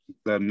 like,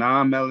 the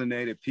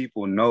non-melanated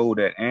people know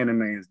that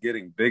anime is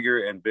getting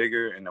bigger and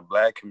bigger in the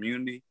Black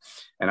community.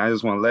 And I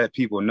just want to let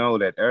people know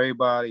that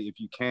everybody, if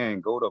you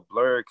can, go to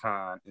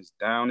BlurredCon. It's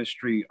down the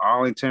street,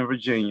 Arlington,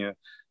 Virginia.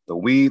 The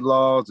weed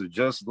laws are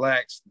just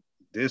lax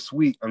this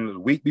week, the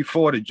week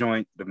before the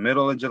joint, the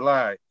middle of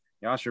July.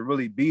 Y'all should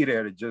really be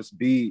there to just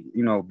be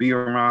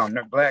around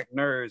Black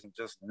nerds and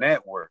just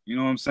network. You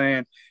know what I'm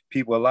saying?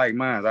 People like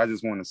mine. I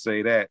just want to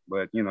say that.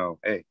 But,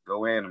 hey,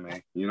 go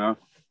anime,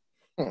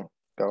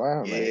 Go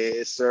anime.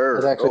 Yes, sir.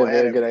 That's actually a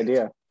very good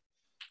idea.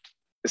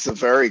 It's a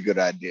very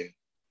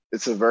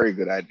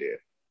good idea.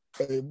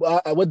 Hey,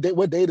 what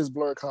date is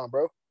BlurredCon,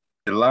 bro?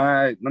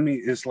 July.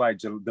 It's like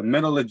the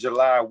middle of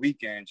July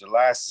weekend,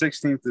 July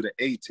 16th to the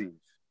 18th.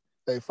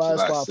 Hey, Fire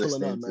Squad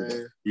pulling up,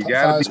 man. You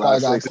gotta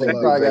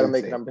gotta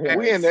make it number.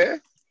 We in there.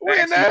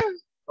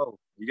 Oh,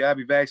 you gotta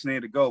be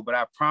vaccinated to go. But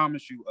I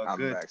promise you, I'm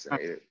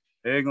vaccinated.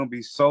 There are gonna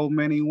be so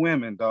many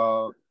women,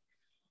 dog.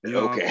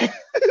 Okay.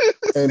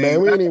 Hey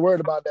man, we ain't even worried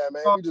about that,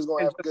 man. We just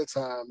gonna have a good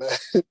time, man.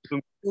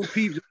 Some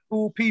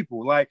cool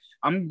people. Like,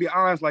 I'm gonna be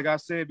honest, like I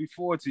said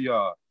before to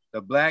y'all,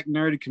 the Black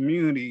nerdy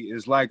community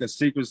is like a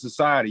secret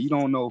society. You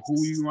don't know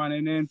who you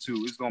running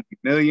into. It's gonna be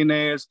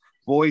millionaires,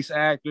 voice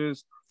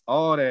actors,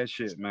 all that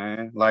shit,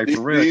 man. Like,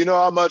 for real. Do you know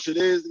how much it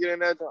is to get in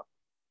that job?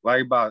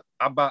 Like I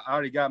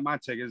already got my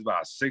ticket. It's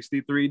about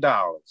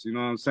 $63. You know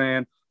what I'm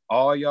saying?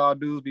 All y'all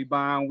dudes be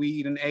buying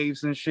weed and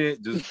apes and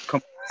shit. Just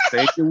come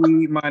save your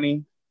weed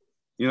money.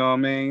 You know what I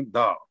mean?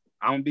 Dog.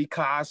 I'm gonna be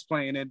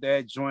cosplaying at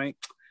that joint.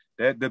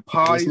 That the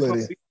party's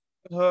gonna be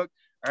hooked.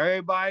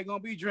 Everybody gonna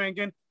be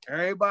drinking.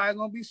 Everybody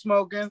gonna be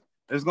smoking.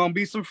 There's gonna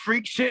be some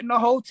freak shit in the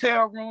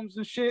hotel rooms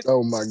and shit.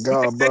 Oh my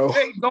God, bro.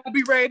 They gonna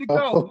be ready to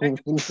go. Oh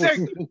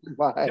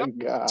my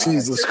God.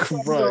 Jesus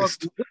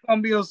Christ. We're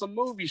gonna be on some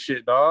movie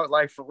shit, dog.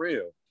 Like for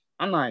real.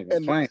 I'm not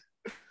even playing.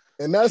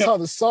 And that's how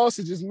the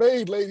sausage is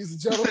made, ladies and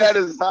gentlemen. That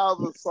is how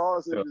the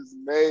sausage is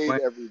made,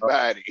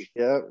 everybody.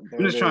 Yep.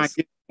 I'm just trying to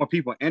get more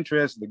people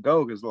interested to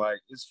go because, like,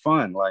 it's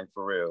fun, like,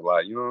 for real.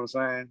 Like, you know what I'm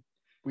saying?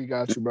 We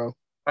got you, bro.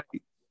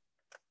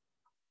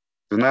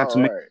 There's not too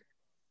many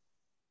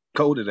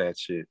go to that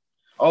shit.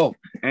 Oh,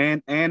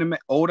 and anime,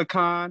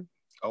 Otakon,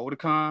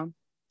 okay.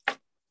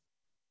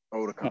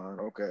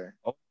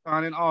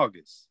 Otakon in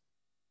August.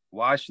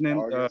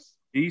 Washington,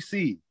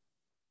 D.C.,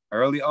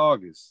 early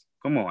August.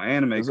 Come on,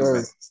 anime.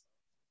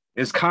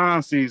 It's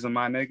con season,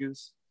 my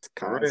niggas. It's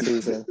con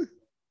season.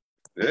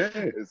 Yeah.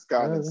 It's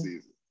con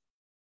season.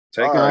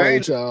 Take it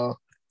right, y'all.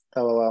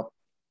 LOL.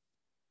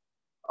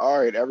 All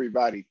right,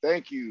 everybody.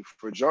 Thank you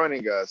for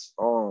joining us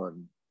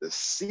on the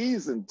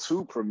season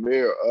 2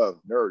 premiere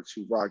of Nerds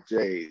Who Rock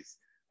Jays.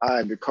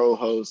 I'm the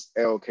co-host,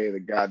 LK, the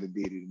guy, the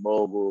DD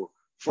Mogul,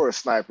 for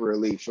Sniper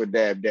Elite, for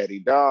Dab Daddy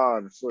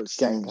Don, for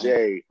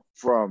CJ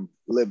from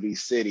Libby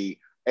City,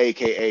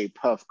 aka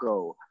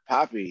Puffco,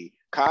 Poppy,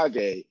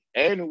 Kage,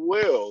 and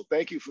Will.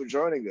 Thank you for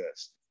joining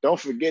us. Don't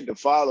forget to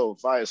follow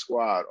Fire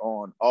Squad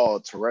on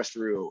all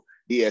terrestrial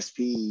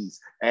DSPs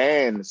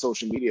and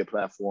social media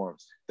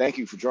platforms. Thank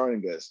you for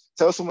joining us.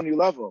 Tell someone you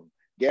love them.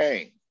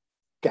 Gang.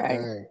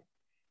 Gang.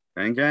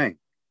 Gang, gang.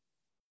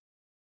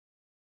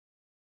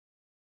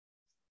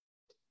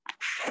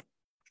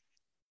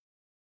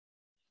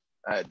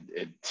 Oh